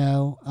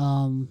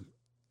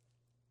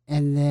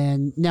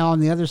then now on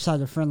the other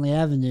side of Friendly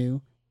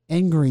Avenue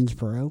in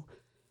Greensboro,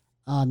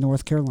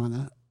 North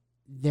Carolina,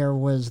 there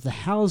was the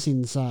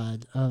housing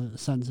side of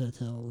Sunset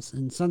Hills,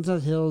 and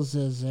Sunset Hills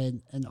is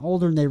an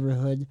older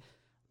neighborhood,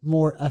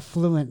 more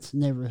affluent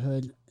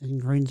neighborhood in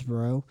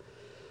Greensboro,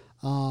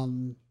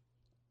 and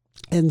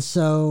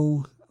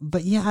so.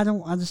 But yeah,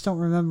 I just don't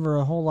remember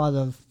a whole lot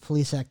of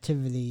police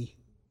activity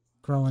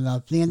growing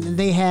up. I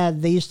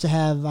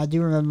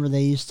do remember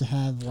they used to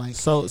have like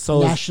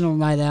national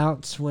night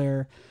outs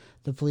where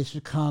the police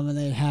would come and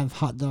they'd have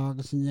hot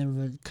dogs and they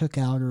would cook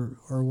out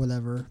or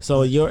whatever.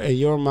 So in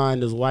your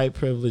mind, does white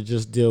privilege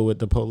just deal with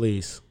the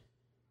police?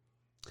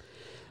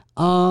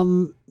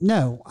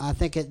 No, I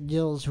think it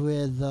deals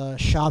with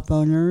shop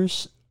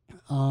owners,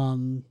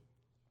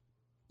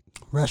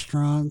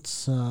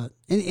 restaurants,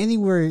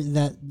 anywhere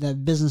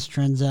that business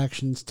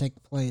transactions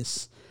take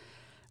place.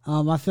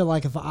 I feel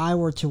like if I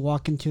were to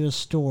walk into a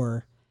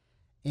store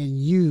and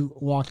you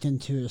walked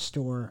into a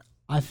store,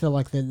 I feel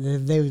like that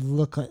they would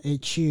look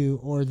at you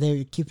or they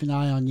would keep an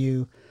eye on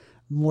you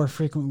more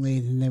frequently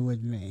than they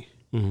would me.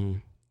 Mm-hmm.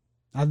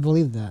 I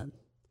believe that.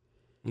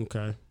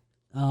 Okay.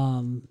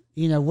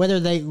 Whether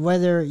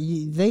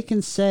they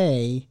can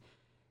say,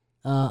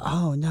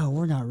 oh no,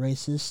 we're not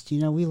racist.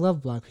 We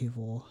love black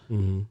people.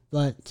 Mm-hmm.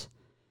 But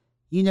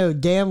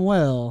damn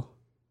well,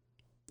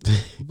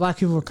 black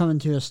people are coming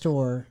to a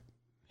store.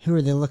 Who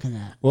are they looking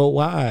at? Well,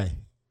 why?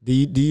 Do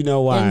you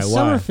know why? In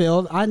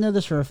Summerfield, I know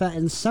this for a fact.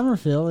 In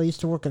Summerfield, I used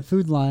to work at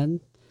Food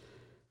Line.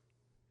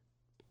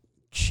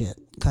 Shit,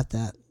 cut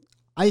that.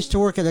 I used to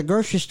work at a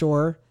grocery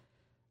store,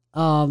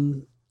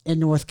 in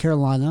North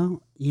Carolina.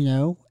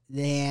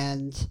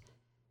 And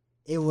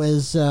it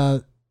was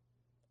on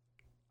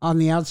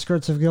the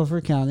outskirts of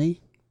Guilford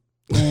County.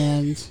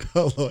 And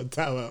hold on,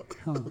 time out.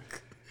 Hold on.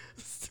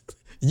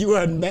 You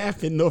are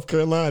mapping North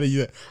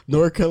Carolina.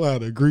 North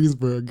Carolina,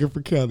 Greensboro,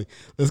 Guilford County.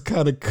 Let's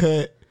kind of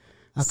cut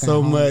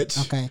much.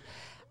 Okay.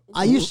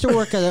 I used to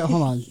work at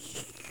hold on.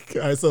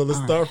 All right, so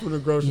let's start from the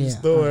grocery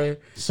store. Right.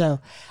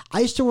 So I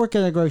used to work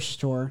at a grocery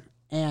store,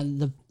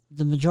 and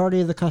the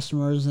majority of the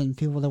customers and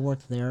people that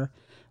worked there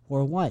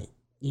were white.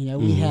 We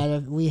had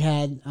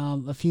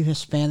a few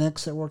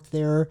Hispanics that worked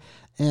there,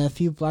 and a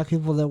few black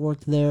people that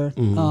worked there,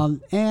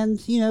 and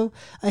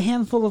a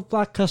handful of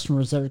black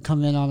customers that would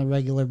come in on a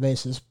regular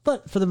basis.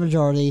 But for the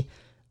majority,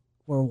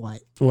 were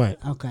white. Right.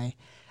 Okay.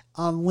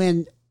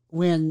 When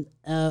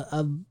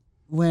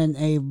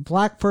a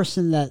black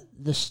person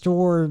the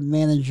store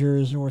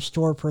managers or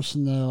store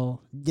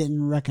personnel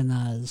didn't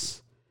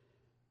recognize,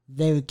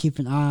 they would keep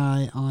an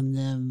eye on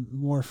them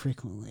more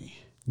frequently.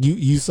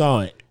 You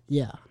saw it.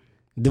 Yeah.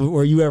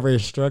 Were you ever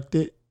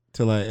instructed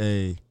to like,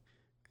 hey?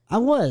 I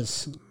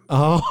was.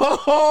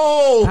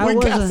 Oh, I we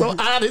got wasn't-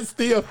 so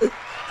honesty.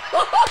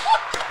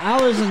 I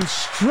was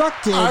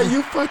instructed. Are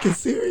you fucking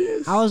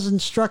serious? I was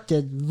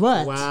instructed,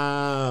 but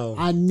Wow.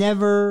 I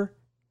never.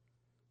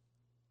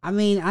 I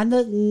mean, I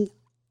didn't.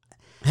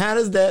 How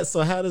does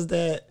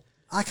that?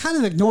 I kind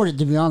of ignored it,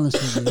 to be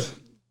honest with you.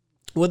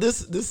 Well,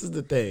 this is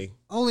the thing.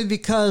 Only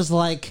because,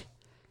 like,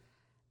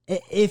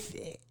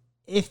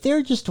 if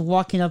they're just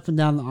walking up and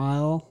down the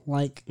aisle,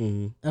 like,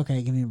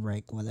 okay, give me a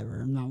break, whatever.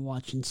 I'm not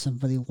watching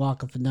somebody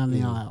walk up and down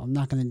the aisle. I'm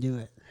not going to do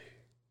it.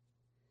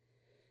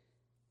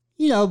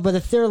 You know, but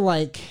if they're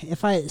like,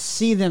 if I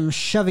see them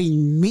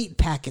shoving meat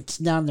packets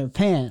down their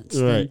pants,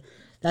 then Right.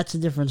 that's a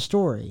different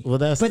story. Well,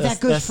 that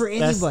goes for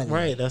anybody.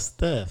 Right, that's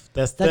theft.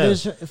 That's That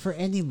theft. goes for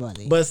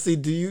anybody. But see,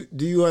 do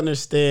you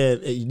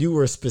understand? You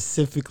were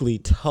specifically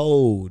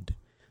told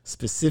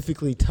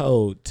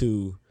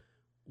to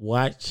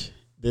watch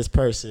this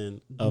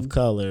person of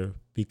color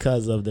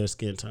because of their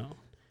skin tone.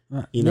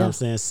 Right. You know Yeah. what I'm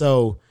saying?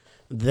 So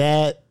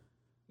that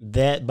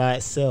by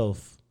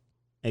itself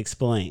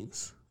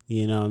explains.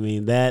 You know what I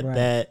mean?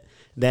 That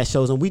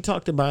shows, and we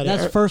talked about it.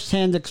 That's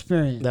firsthand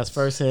experience. That's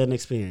firsthand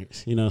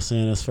experience. You know what I'm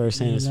saying? That's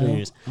firsthand You know,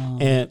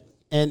 experience.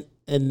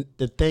 And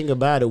the thing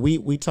about it,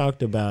 we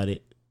talked about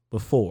it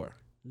before,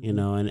 you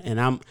know,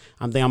 and I'm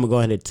thinking I'm gonna go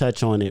ahead and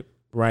touch on it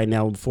right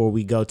now before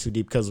we go too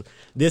deep, because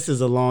this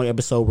is a long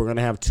episode. We're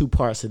gonna have 2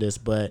 parts of this,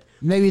 but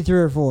maybe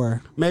 3 or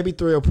 4. maybe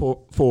 3 or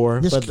 4.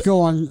 This but could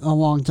go on a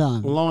long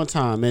time. a long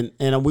time,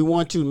 and we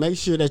want to make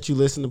sure that you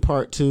listen to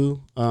part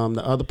 2.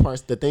 The other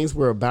parts, the things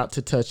we're about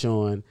to touch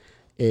on,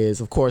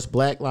 is of course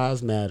Black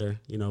Lives Matter.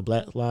 You know,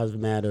 Black Lives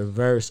Matter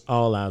versus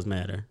All Lives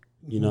Matter.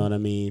 You know what I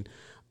mean?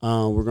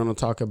 We're gonna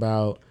talk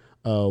about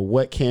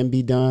what can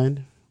be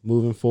done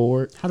moving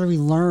forward. How do we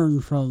learn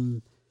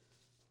from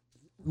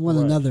one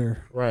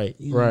another? Right,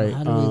 You know, right.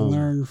 How do we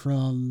learn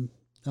from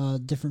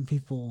different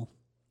people?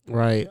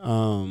 Right.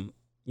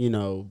 You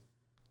know,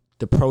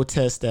 the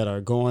protests that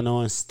are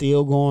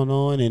still going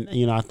on, and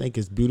you know, I think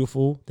it's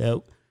beautiful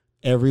that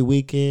every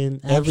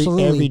weekend,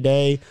 Absolutely. every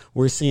day,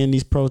 we're seeing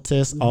these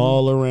protests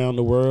all around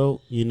the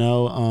world. You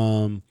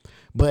know,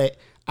 but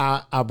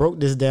I broke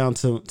this down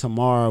to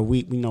tomorrow.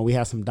 We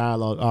have some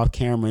dialogue off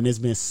camera, and it's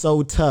been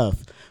so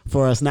tough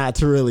for us not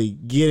to really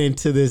get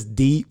into this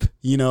deep,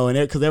 you know, and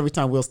because every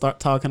time we'll start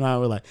talking about it,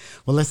 we're like,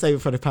 well, let's save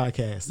it for the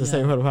podcast. Let's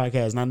save it for the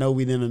podcast. And I know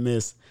we didn't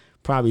miss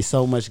probably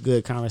so much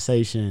good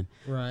conversation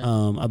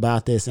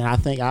about this. And I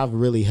think I've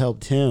really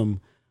helped him,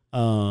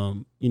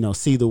 you know,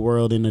 see the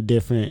world in a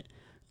different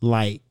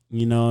light,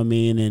 you know what I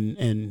mean?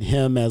 And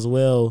him as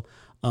well,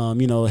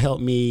 you know,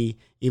 helped me,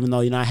 even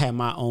though, you know, I had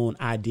my own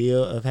idea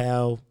of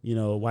how, you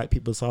know, white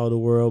people saw the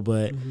world,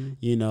 but,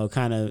 you know,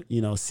 kind of, you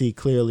know, see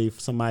clearly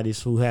somebody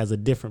who has a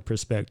different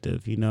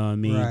perspective, you know what I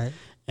mean? Right.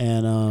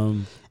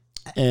 And,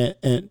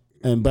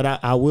 but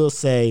I will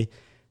say,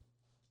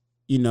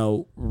 you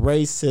know,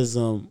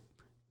 racism,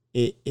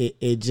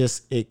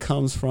 it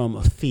comes from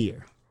a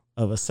fear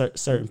of a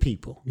certain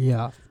people,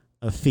 Yeah.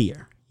 a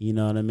fear, you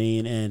know what I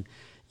mean? And,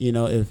 you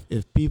know,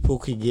 if people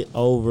could get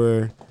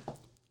over,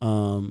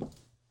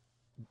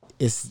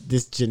 it's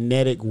this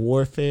genetic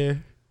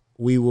warfare,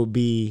 we will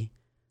be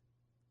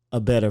a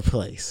better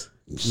place.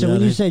 So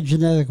when you say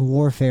genetic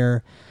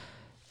warfare,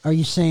 are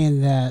you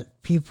saying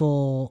that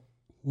people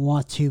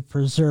want to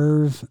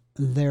preserve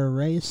their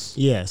race?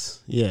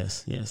 Yes.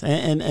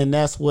 And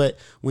that's what,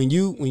 when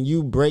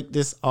you break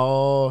this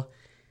all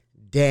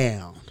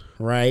down,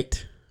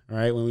 right?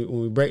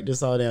 When we break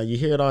this all down, you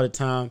hear it all the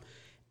time.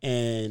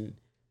 And,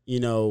 you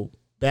know,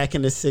 back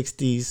in the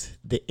 60s,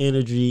 the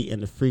energy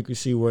and the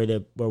frequency where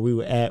we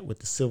were at with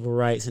the civil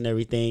rights and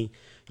everything,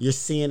 you're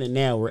seeing it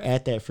now. We're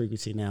at that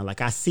frequency now.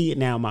 Like, I see it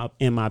now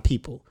in my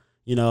people.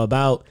 You know,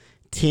 about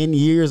 10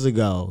 years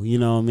ago, you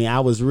know what I mean, I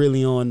was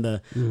really on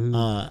the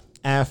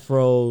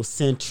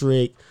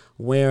Afrocentric,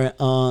 wearing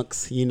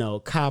unks, you know,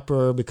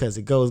 copper because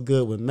it goes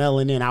good with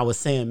melanin. I was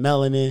saying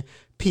melanin,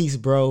 peace,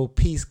 bro,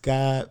 peace,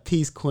 God,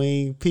 peace,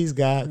 queen, peace,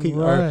 God.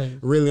 People are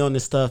really on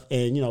this stuff,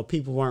 and you know,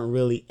 people weren't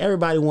really,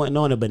 everybody wasn't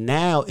on it, but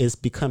now it's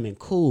becoming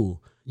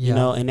cool, you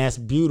know, and that's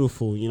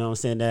beautiful. You know what I'm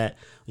saying? That,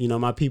 you know,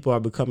 my people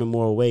are becoming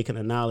more awake in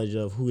the knowledge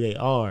of who they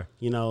are,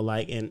 you know,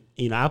 like, and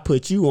you know, I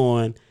put you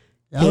on.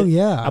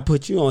 I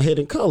put you on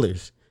Hidden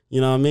Colors.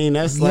 You know what I mean?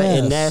 That's like,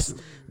 and that's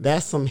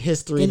some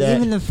history. And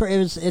that even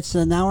it's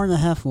an hour and a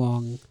half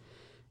long,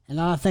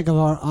 and I think I've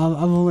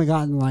only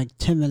gotten like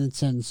 10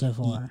 minutes in so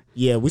far.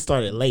 Yeah, we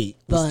started late.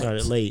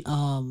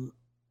 I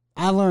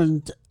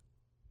learned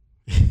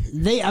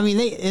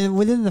they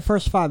within the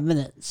first 5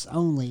 minutes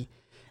only.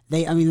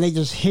 They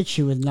just hit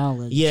you with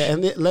knowledge. Yeah,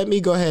 and let me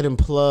go ahead and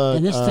plug.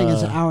 And this thing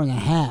is an hour and a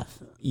half.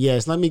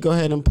 Yes, let me go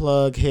ahead and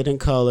plug Hidden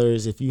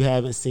Colors. If you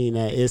haven't seen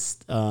that, it's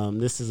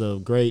this is a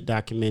great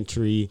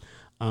documentary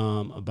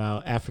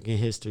about African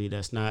history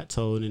that's not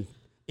told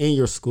in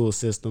your school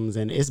systems,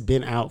 and it's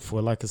been out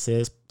for, like I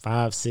said,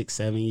 5, 6,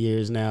 7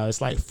 years now.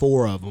 It's like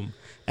 4 of them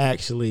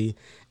actually,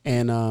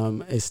 and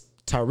it's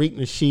Tariq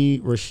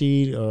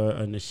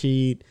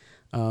Rashid.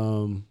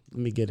 Let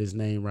me get his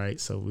name right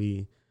so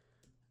we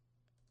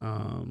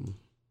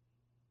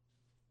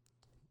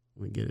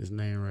get his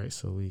name right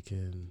so we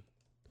can.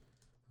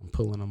 I'm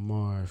pulling a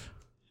Marv.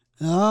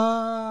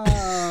 Oh,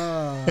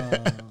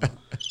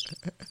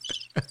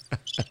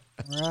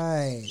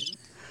 right.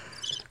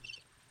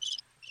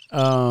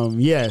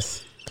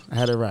 Yes, I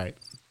had it right.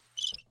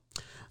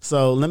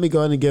 So let me go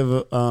ahead and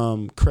give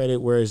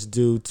credit where it's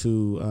due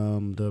to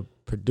the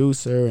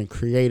producer and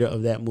creator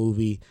of that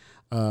movie,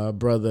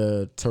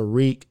 brother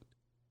Tariq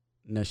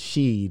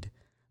Nasheed.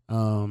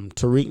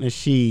 Tariq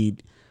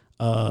Nasheed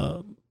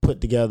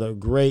put together a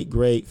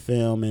great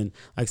film, and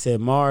like I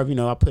said, Marv,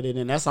 I put it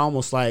in. That's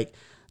almost like,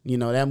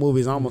 that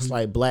movie is almost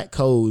like Black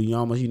Code. You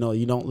almost,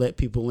 you don't let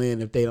people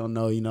in if they don't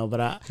know,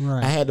 But I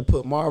had to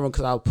put Marv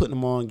because I was putting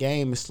them on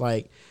game. It's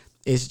like,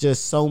 it's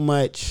just so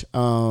much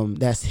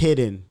that's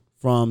hidden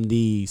from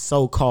the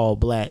so-called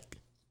black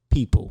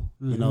people,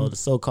 the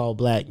so-called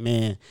black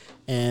man.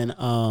 And,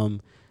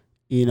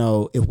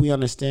 if we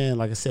understand,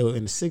 like I said,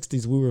 in the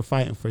 60s, we were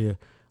fighting for your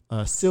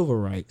civil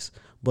rights.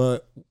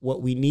 But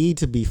what we need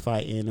to be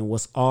fighting and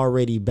what's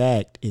already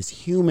backed is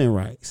human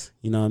rights.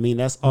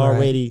 That's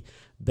already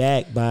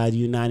backed by the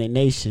United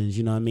Nations.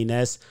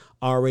 That's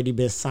already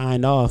been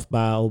signed off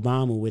by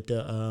Obama with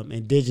the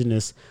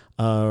indigenous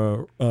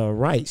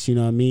rights.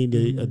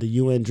 The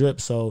UN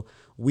DRIP. So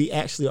we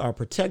actually are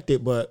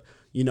protected, but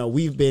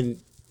we've been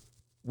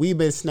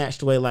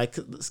snatched away. Like,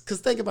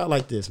 because think about it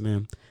like this,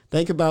 man.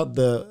 Think about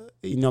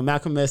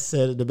Malcolm X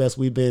said it the best.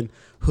 We've been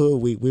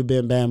hoodwinked. We've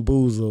been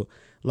bamboozled.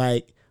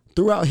 Like,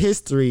 throughout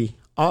history,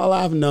 all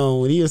I've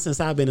known, even since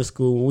I've been to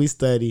school, when we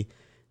study,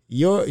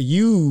 your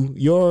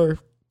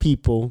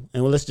people,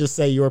 and let's just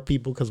say your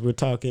people, because we're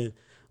talking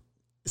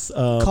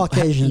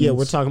Caucasians. Yeah,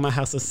 we're talking about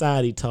how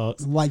society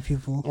talks. White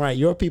people. Right,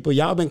 your people,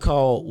 y'all been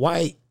called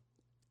white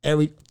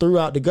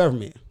throughout the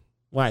government.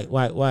 White.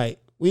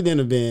 We then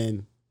have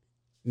been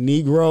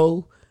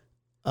Negro,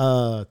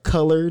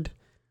 colored,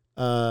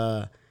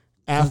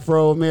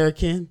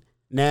 Afro-American,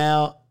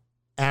 now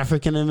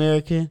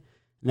African-American.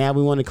 Now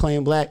we want to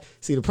claim black.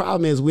 See, the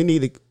problem is we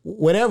need to,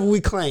 whatever we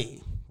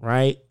claim,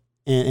 right?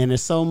 And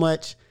there's so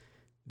much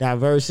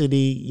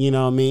diversity,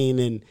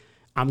 and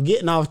I'm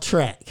getting off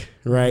track,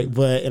 right?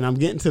 And I'm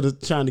getting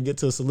trying to get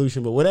to a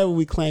solution. But whatever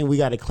we claim, we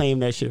got to claim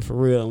that shit for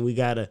real. And we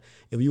got to,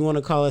 if you want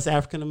to call us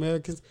African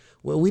Americans,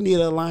 well, we need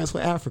an alliance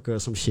with Africa or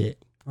some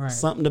shit. Right.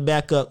 Something to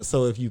back up.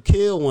 So if you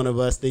kill one of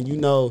us, then you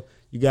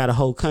got a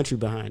whole country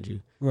behind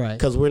you. Right.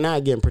 Because we're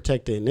not getting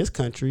protected in this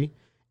country.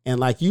 And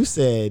like you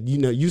said,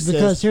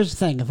 because here's the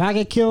thing: if I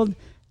get killed,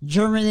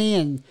 Germany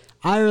and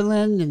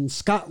Ireland and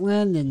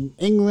Scotland and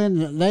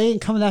England, they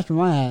ain't coming after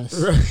my ass.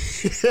 Right.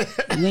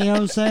 You know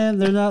what I'm saying?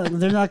 They're not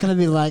going to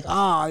be like,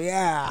 oh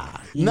yeah.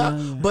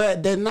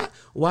 But they're not.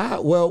 Why?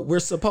 Well, we're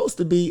supposed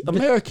to be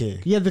American.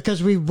 Yeah,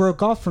 because we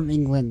broke off from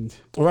England.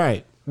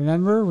 Right.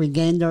 Remember, we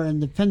gained our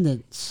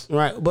independence.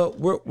 Right,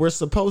 but we're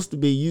supposed to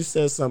be. You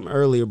said something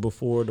earlier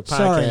before the podcast.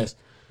 Sorry.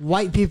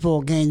 White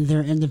people gained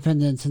their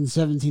independence in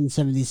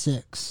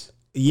 1776.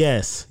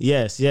 Yes.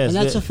 And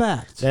that's a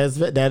fact.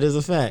 That is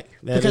a fact.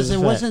 Because it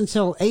wasn't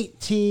until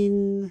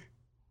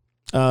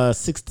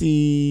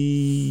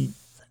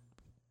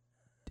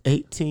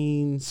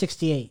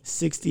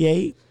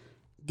 1868.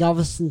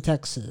 Galveston,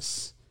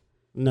 Texas.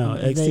 No,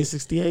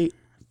 1868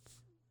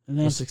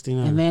 or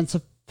 69.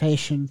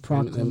 Emancipation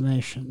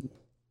Proclamation.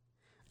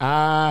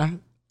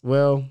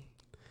 Well,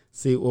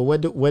 see,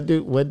 what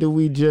do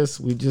we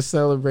just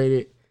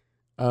celebrated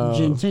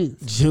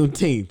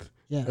Juneteenth.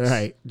 Yes.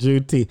 Right,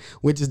 Juneteenth,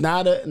 which is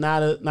not a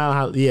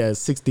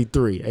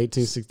 1863.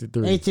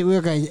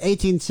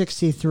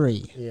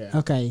 1863. Yeah.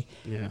 Okay.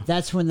 Yeah.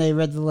 That's when they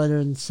read the letter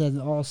and said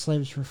all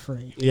slaves were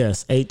free.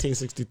 Yes,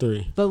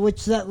 1863. But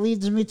that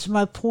leads me to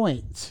my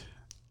point.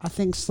 I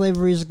think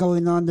slavery is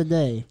going on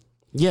today.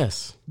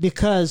 Yes.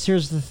 Because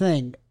here's the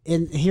thing,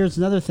 and here's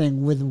another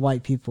thing with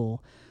white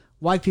people.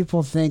 White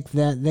people think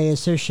that they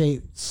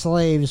associate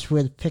slaves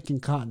with picking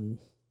cotton.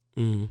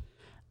 Mm-hmm.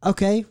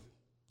 Okay.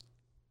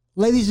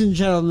 Ladies and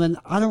gentlemen,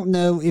 I don't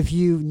know if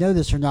you know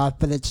this or not,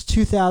 but it's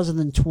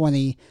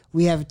 2020.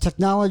 We have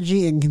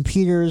technology and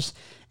computers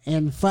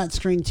and flat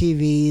screen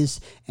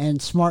TVs and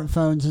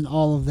smartphones and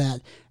all of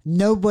that.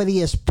 Nobody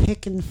is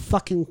picking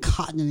fucking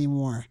cotton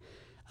anymore.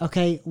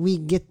 Okay, we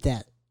get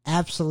that.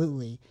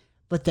 Absolutely.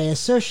 But they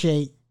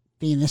associate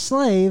being a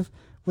slave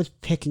with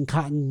picking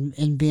cotton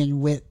and being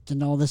whipped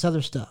and all this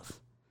other stuff.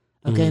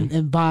 Okay,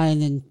 and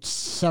buying and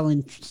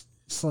selling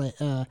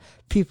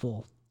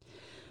people.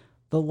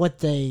 But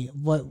what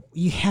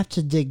you have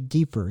to dig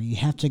deeper. You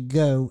have to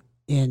go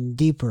in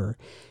deeper.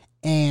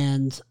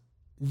 And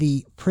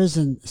the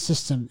prison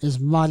system is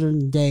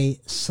modern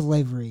day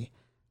slavery.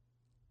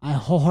 I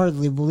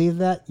wholeheartedly believe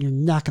that. You're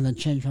not going to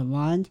change my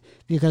mind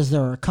because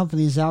there are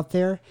companies out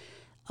there.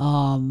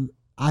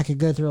 I could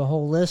go through a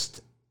whole list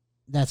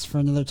that's for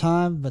another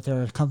time. But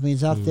there are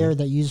companies out there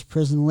that use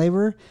prison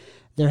labor.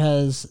 There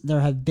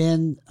have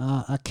been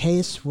a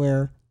case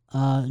where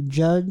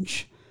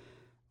judge,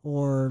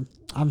 or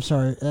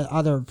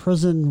either a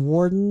prison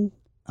warden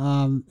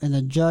and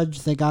a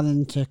judge, they got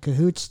into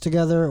cahoots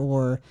together,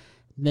 or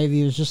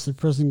maybe it was just the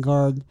prison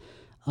guard,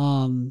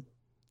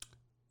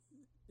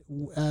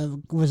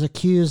 was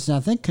accused, I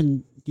think,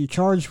 you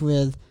charged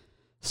with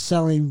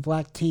selling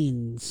black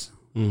teens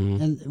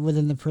and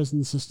within the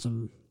prison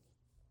system.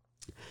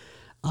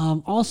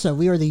 Also,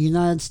 we are the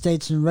United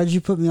States, and Reggie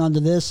put me onto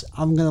this.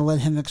 I'm going to let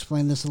him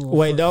explain this a little.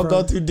 Wait, don't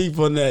go too deep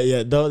on that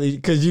yet. Don't,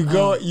 because you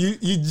go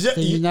the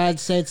United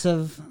States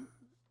of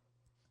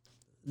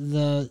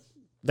the.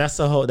 That's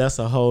a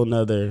whole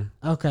nother.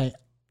 Okay,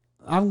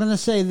 I'm going to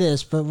say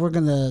this, but we're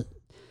going to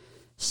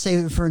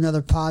save it for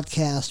another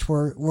podcast.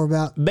 We're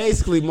about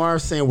basically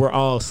Marv's saying we're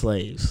all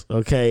slaves.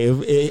 Okay,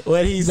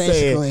 what he's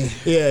basically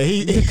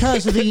saying, yeah,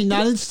 because of the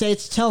United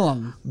States. Tell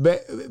him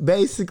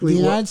basically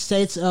the United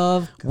States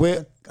of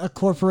a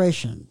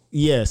corporation.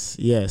 Yes.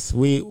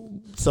 We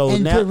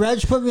and now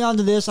Reg put me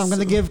onto this. I'm going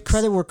to give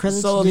credit where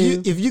credit's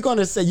due. If you're going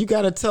to say, you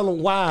got to tell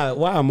them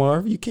why,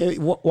 Marv. You can't.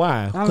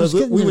 Why? Because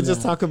we were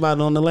just talking about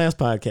it on the last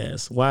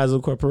podcast. Why is a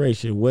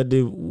corporation? What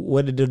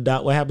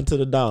happened to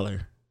the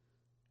dollar?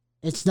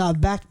 It's not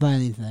backed by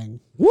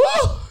anything.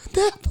 Whoa,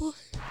 that boy.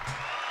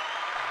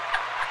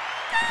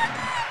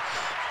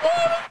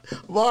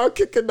 Mark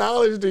kicking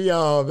knowledge to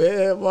y'all,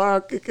 man.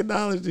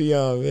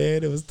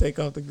 It was take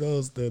off the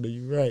gold standard.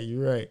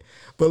 You're right.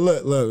 But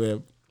look,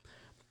 man.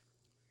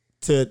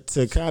 To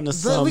kind of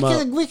sum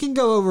up, we can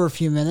go over a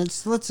few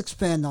minutes. Let's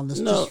expand on this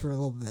just for a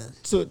little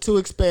bit. To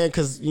expand,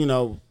 because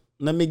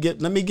let me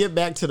get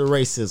back to the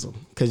racism,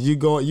 because you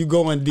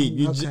going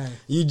deep.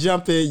 You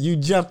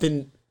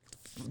jumping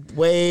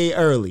way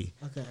early.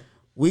 Okay.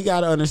 We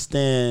got to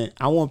understand.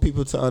 I want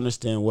people to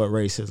understand what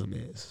racism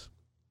is.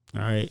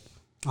 All right.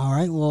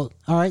 Well,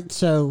 all right.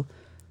 So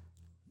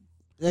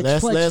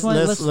let's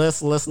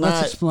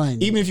not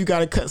explain. Even if you got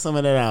to cut some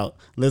of that out,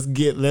 let's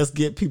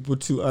get people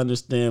to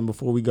understand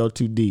before we go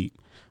too deep.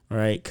 All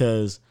right,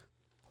 because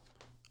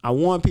I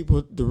want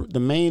people. The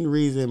main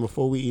reason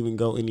before we even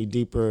go any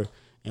deeper,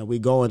 and we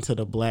go into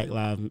the Black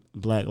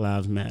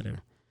Lives Matter,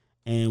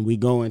 and we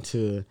go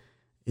into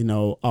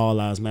all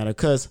lives matter,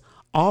 because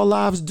all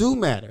lives do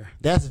matter.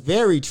 That's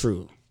very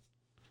true.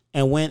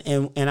 And when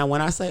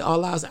I say all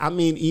lives, I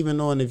mean even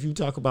if you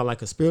talk about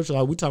like a spiritual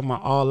life, we talking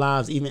about all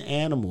lives, even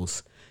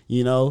animals.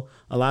 A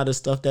lot of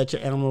stuff that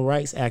your animal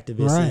rights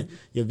activists and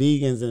your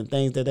vegans and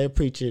things that they're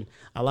preaching,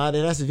 a lot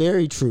of that's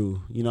very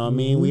true. You know what I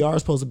mean? We are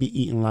supposed to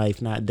be eating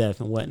life, not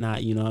death and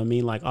whatnot. You know what I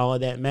mean? Like all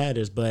of that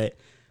matters. But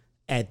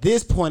at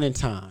this point in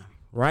time,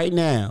 right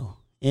now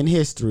in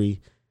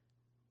history,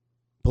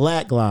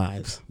 Black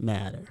lives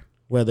matter.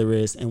 Whether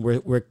it's, and we're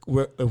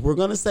if we're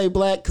gonna say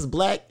black, because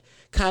black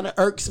kind of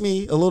irks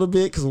me a little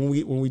bit, because when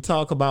we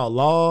talk about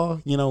law,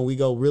 we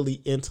go really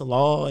into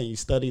law and you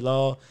study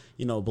law,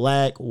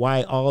 black,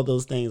 white, all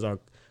those things are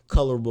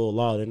colorable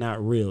law. They're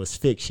not real. It's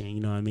fiction.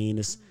 You know what I mean?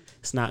 It's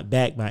not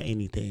backed by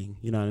anything.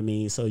 You know what I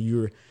mean? So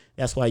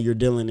that's why you're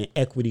dealing in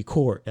equity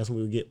court. That's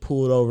when we get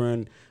pulled over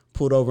in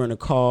a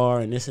car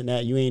and this and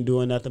that. You ain't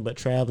doing nothing but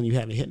traveling. You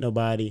haven't hit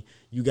nobody.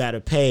 You got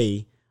to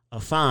pay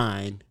a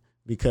fine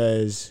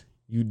because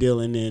you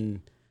dealing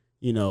in,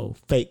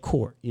 fake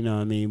court. You know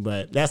what I mean?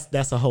 But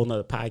that's a whole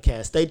nother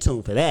podcast. Stay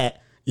tuned for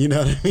that. You know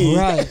what I mean?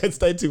 Right.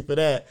 Stay tuned for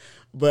that.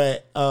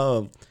 But,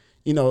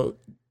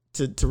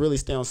 to really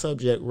stay on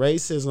subject,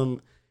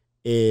 racism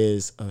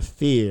is a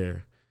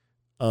fear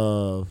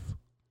of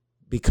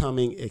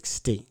becoming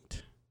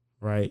extinct,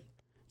 right?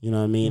 You know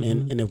what I mean?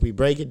 And if we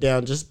break it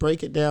down, just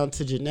break it down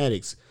to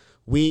genetics.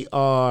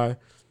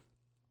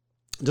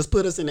 Just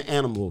put us in the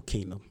animal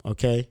kingdom,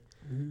 okay?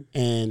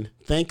 And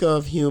think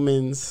of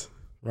humans,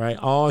 right?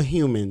 All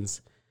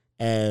humans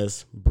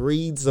as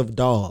breeds of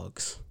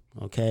dogs,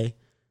 okay?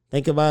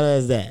 Think about it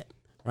as that,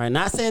 right?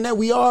 Not saying that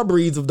we are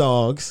breeds of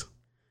dogs,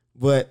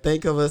 but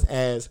think of us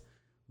as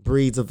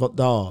breeds of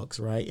dogs,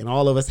 right? And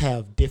all of us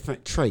have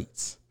different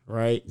traits,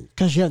 right?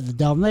 Because you have the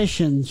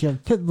Dalmatians, you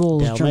have pit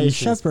bulls, German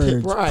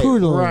shepherds,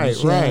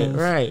 poodles,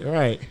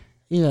 right.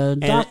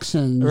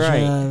 Dachshunds, you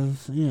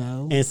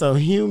have, And so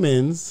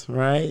humans,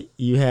 right?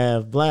 You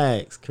have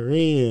blacks,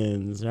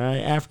 Koreans, right?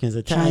 Africans,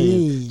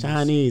 Italians,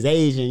 Chinese,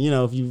 Asian.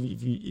 If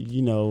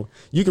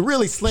you can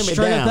really slim it down.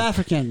 Straight up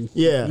African.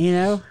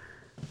 Yeah.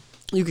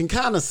 You can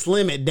kind of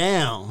slim it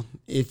down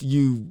if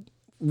you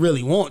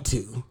really want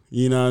to.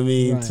 You know what I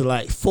mean? Right. To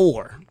like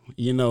 4.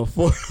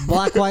 4.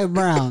 Black, white,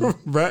 brown.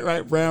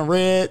 Right, brown,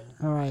 red,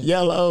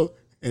 yellow,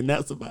 and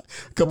that's about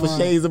a couple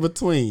shades in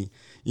between.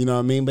 You know what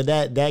I mean? But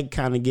that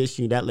kind of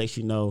that lets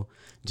you know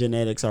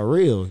genetics are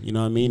real. You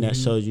know what I mean? That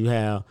shows you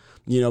how,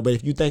 but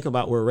if you think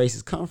about where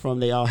races come from,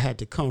 they all had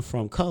to come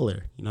from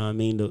color. You know what I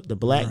mean? The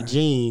black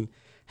gene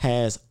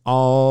has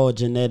all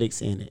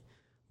genetics in it.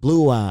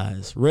 Blue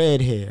eyes,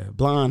 red hair,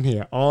 blonde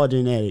hair, all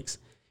genetics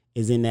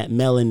is in that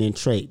melanin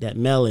trait, that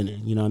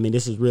melanin. You know what I mean?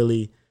 This is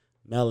really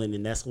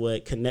melanin. That's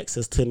what connects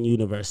us to the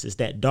universe. It's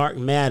that dark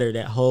matter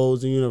that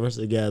holds the universe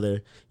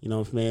together. You know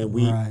what I'm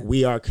saying?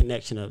 We are a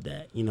connection of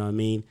that. You know what I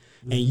mean?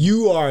 And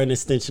you are an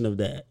extension of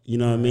that. You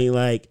know what I mean?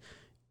 Like,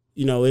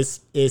 you know,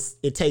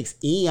 it takes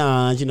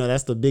eons. You know,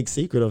 that's the big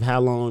secret of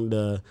how long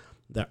the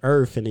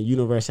earth and the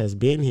universe has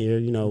been here.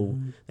 You know,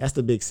 that's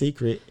the big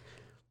secret.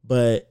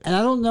 But and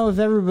I don't know if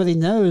everybody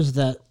knows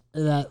that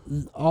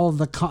all of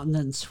the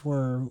continents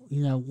were,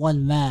 you know,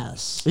 one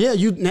mass. Yeah,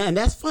 and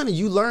that's funny.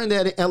 You learned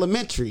that in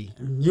elementary.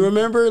 You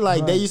remember,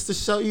 like they used to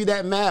show you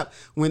that map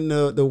when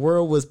the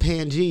world was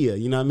Pangea.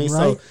 You know what I mean?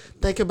 Right. So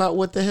think about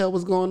what the hell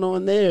was going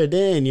on there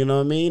then. You know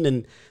what I mean?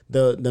 And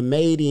the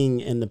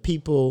mating and the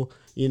people.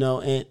 You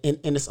know, and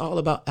it's all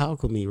about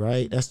alchemy,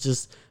 right? That's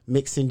just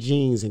mixing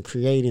genes and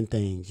creating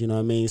things. You know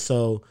what I mean?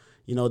 So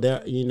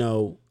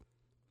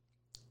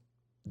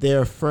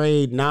they're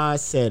afraid.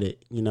 Nas said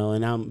it, you know,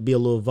 and I'm be a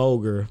little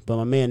vulgar, but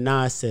my man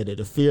Nas said it,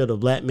 the fear of the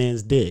black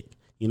man's dick.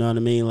 You know what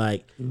I mean?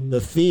 Like the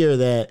fear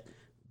that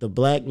the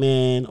black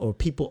man or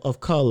people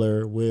of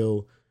color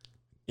will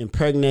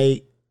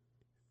impregnate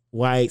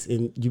whites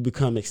and you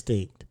become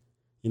extinct.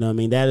 You know what I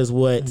mean? That is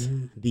what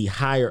the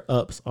higher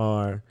ups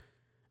are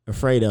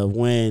afraid of.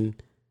 When,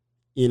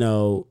 you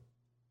know,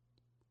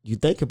 you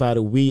think about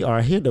it, we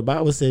are here. The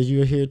Bible says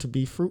you're here to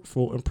be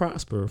fruitful and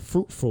prosper.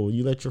 Fruitful,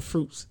 you let your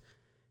fruits.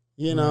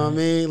 You know what I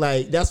mean?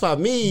 Like, that's why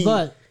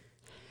But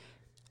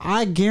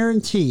I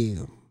guarantee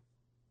you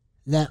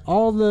that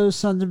all those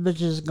sons of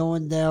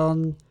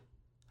bitches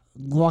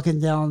walking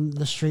down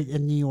the street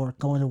in New York,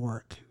 going to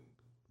work,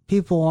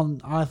 people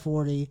on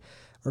I-40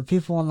 or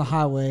people on the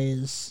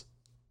highways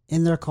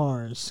in their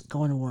cars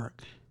going to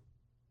work,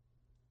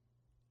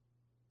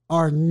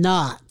 are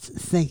not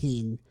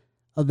thinking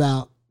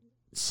about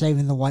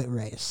saving the white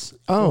race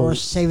or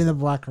saving the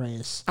black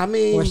race. I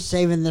mean, or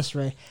saving this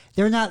race.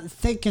 They're not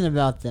thinking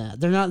about that.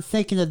 They're not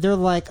thinking that. They're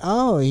like,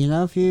 oh, you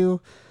know, if you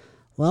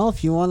want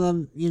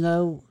to, you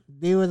know,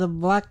 be with a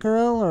black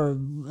girl or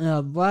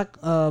black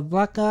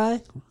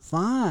guy,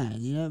 fine.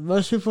 You know,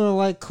 most people are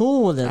like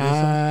cool with it.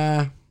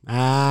 I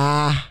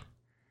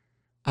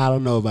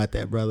don't know about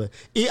that, brother.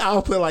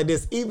 I'll put it like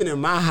this. Even in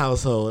my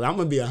household, I'm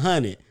gonna be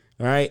 100.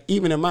 Right?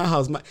 Even in my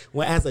house,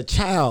 as a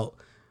child,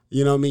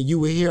 you know what I mean?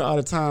 You would hear all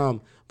the time,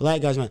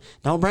 black guys,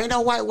 don't bring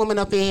no white woman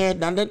up in here.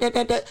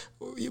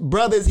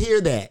 Brothers hear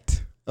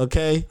that,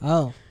 okay?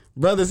 Oh.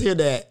 Brothers hear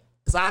that.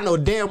 So I know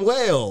damn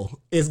well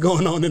it's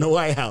going on in the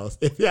White House.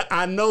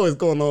 I know it's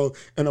going on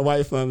in a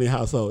white family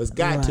household. It's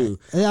got to.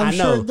 I'm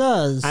sure it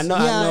does. I know.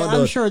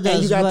 I'm sure it does.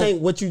 And you got to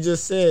think what you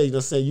just said.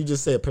 You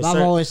just said.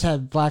 I've always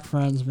had black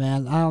friends,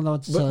 man. I don't know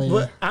what to tell you.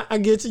 But I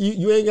get you.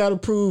 You ain't got to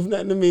prove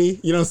nothing to me.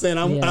 You know what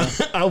I'm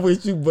saying? I'm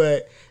with you,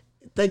 but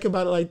think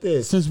about it like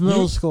this. Since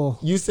middle school.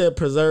 You said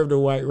preserve the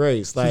white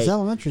race. Like, since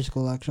elementary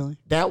school, actually.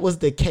 That was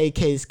the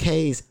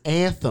KKK's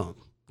anthem.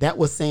 That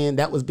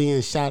was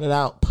being shouted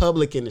out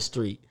public in the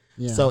street.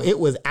 Yeah. So it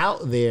was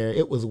out there.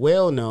 It was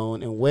well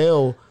known and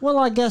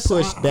I guess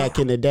pushed back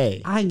in the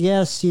day. I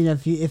guess, you know,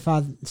 if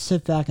I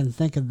sit back and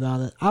think about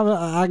it,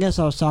 I guess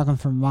I was talking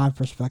from my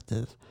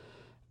perspective,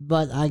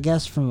 but I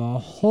guess from a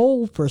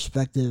whole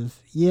perspective,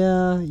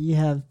 yeah, you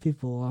have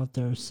people out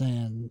there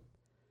saying,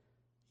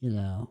 you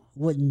know,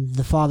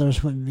 the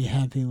fathers wouldn't be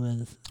happy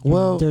with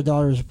their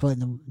daughters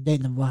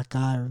dating a black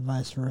guy or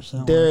vice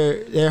versa.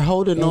 They're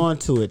holding on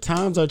to it.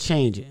 Times are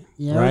changing.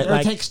 Yeah, right? Or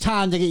it takes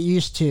time to get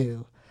used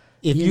to.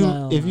 If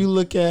you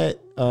look at,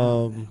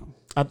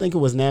 I think it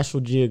was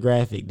National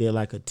Geographic did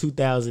like a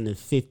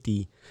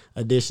 2050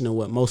 edition of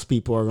what most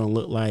people are going to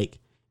look like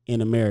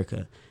in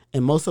America,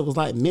 and most of it was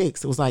like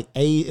mixed. It was like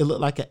it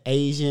looked like an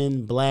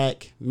Asian,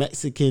 black,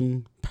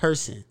 Mexican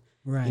person.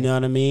 Right. You know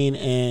what I mean?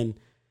 And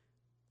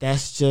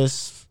that's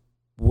just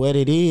what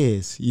it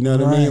is. You know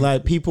what I mean?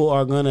 Like, people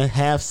are going to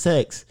have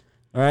sex.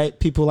 All right.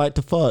 People like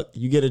to fuck.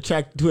 You get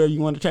attracted to whoever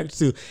you want to attract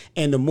to.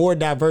 And the more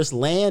diverse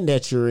land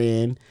that you're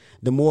in,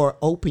 the more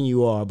open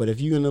you are. But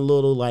if you're in a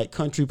little like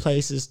country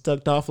places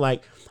tucked off,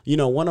 like, you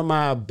know, one of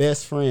my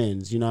best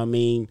friends, you know what I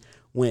mean,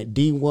 went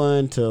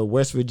D1 to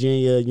West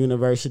Virginia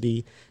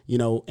University, you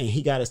know, and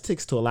he got us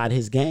tickets to a lot of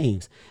his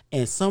games.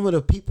 And some of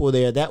the people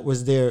there, that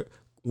was their,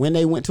 when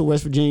they went to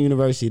West Virginia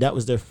University, that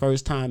was their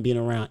first time being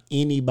around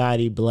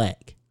anybody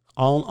black.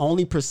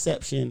 Only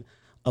perception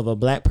of a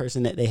black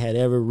person that they had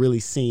ever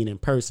really seen in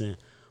person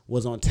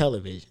was on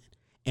television.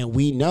 And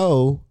we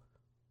know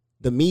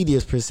the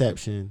media's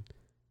perception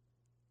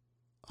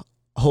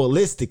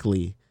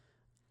holistically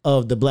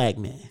of the black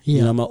man,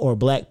 you know, or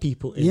black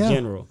people in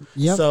general.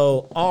 Yep.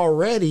 So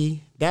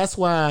already that's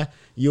why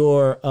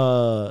your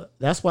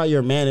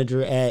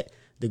manager at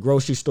the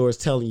grocery store is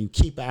telling you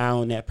keep an eye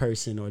on that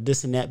person or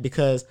this and that,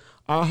 because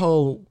our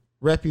whole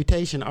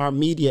reputation, our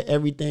media,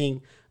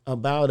 everything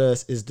about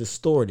us is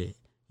distorted,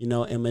 you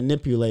know, and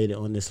manipulated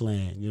on this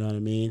land. You know what I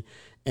mean?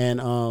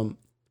 And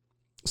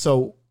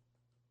so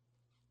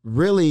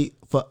really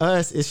for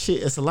us,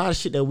 it's a lot of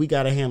shit that we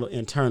got to handle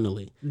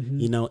internally,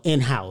 you know,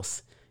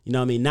 in-house. You know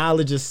what I mean?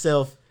 Knowledge of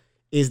self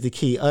is the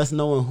key. Us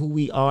knowing who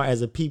we are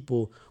as a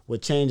people will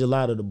change a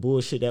lot of the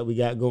bullshit that we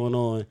got going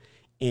on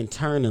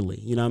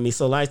internally. You know what I mean?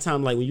 So a lot of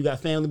time, like when you got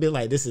family business,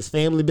 like this is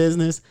family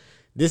business.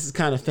 This is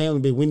kind of family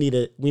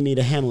business. We need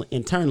to handle it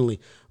internally.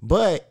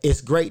 But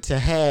it's great to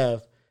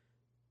have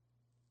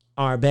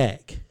our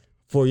back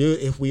for you.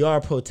 If we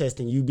are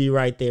protesting, you be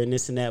right there and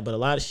this and that. But a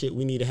lot of shit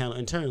we need to handle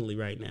internally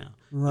right now.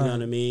 Right. You know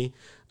what I mean?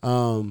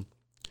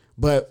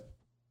 But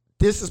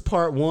this is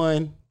part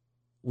one.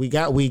 We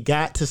got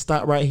to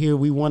stop right here.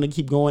 We want to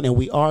keep going, and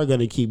we are going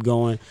to keep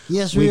going.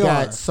 Yes, we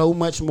got so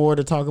much more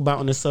to talk about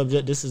on this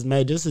subject. This is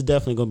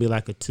definitely going to be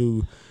like a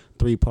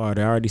 2-3-parter.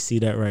 I already see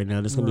that right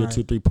now. This is going to be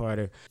a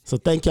 2-3-parter. So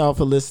thank y'all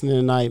for listening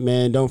tonight,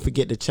 man. Don't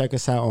forget to check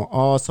us out on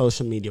all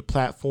social media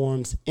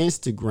platforms: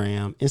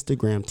 Instagram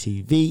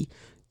TV,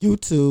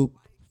 YouTube,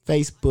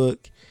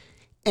 Facebook,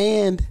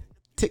 and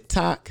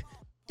TikTok.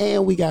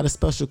 And we got a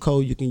special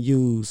code you can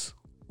use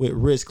with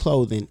Risk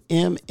Clothing,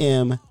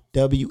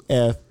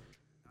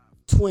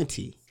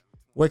 MMWF20.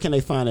 Where can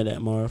they find it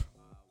at, Marv?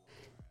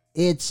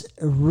 It's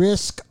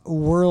Risk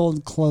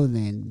World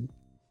Clothing.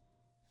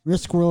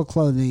 Risk World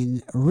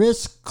Clothing.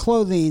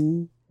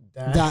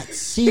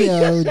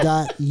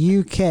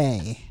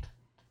 riskclothing.co.uk.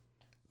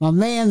 My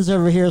man's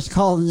over here is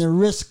calling it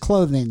Risk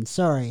Clothing.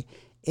 Sorry.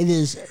 It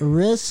is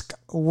Risk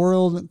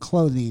World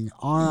Clothing.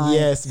 R-I-S-K.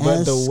 Yes,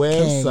 but the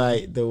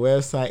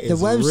website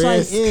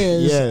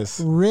is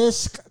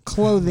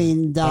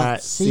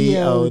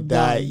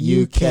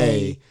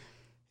riskclothing.co.uk.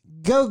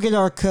 Go get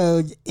our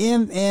code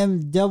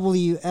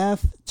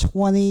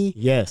MMWF20.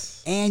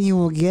 Yes. And you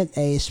will get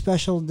a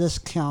special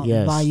discount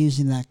by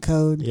using that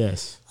code.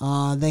 Yes.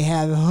 They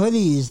have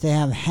hoodies, they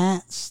have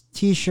hats,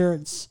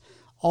 t-shirts,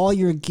 all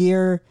your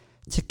gear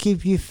to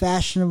keep you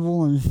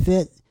fashionable and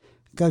fit.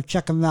 Go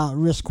check them out,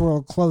 Risk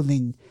World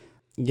Clothing.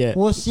 Yeah.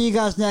 We'll see you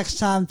guys next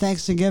time.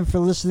 Thanks again for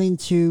listening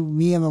to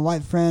Me and My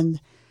White Friend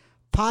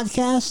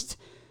podcast.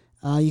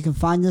 You can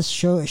find this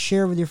show,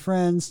 share with your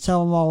friends,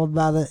 tell them all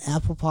about it.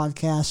 Apple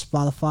Podcasts,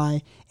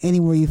 Spotify,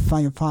 anywhere you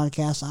find your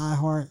podcast,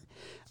 iHeart.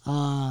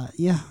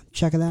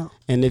 Check it out.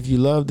 And if you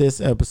love this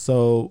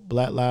episode,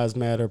 Black Lives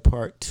Matter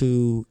Part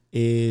 2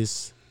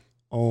 is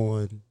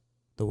on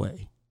the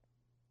way.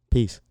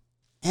 Peace.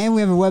 And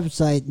we have a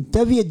website,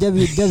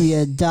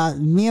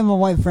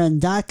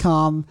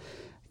 www.meandmywhitefriend.com.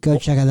 Go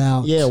check it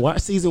out. Yeah,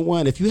 watch season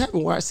 1. If you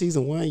haven't watched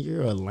season 1,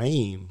 you're a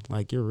lame.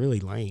 Like, you're really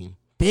lame.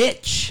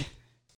 Bitch.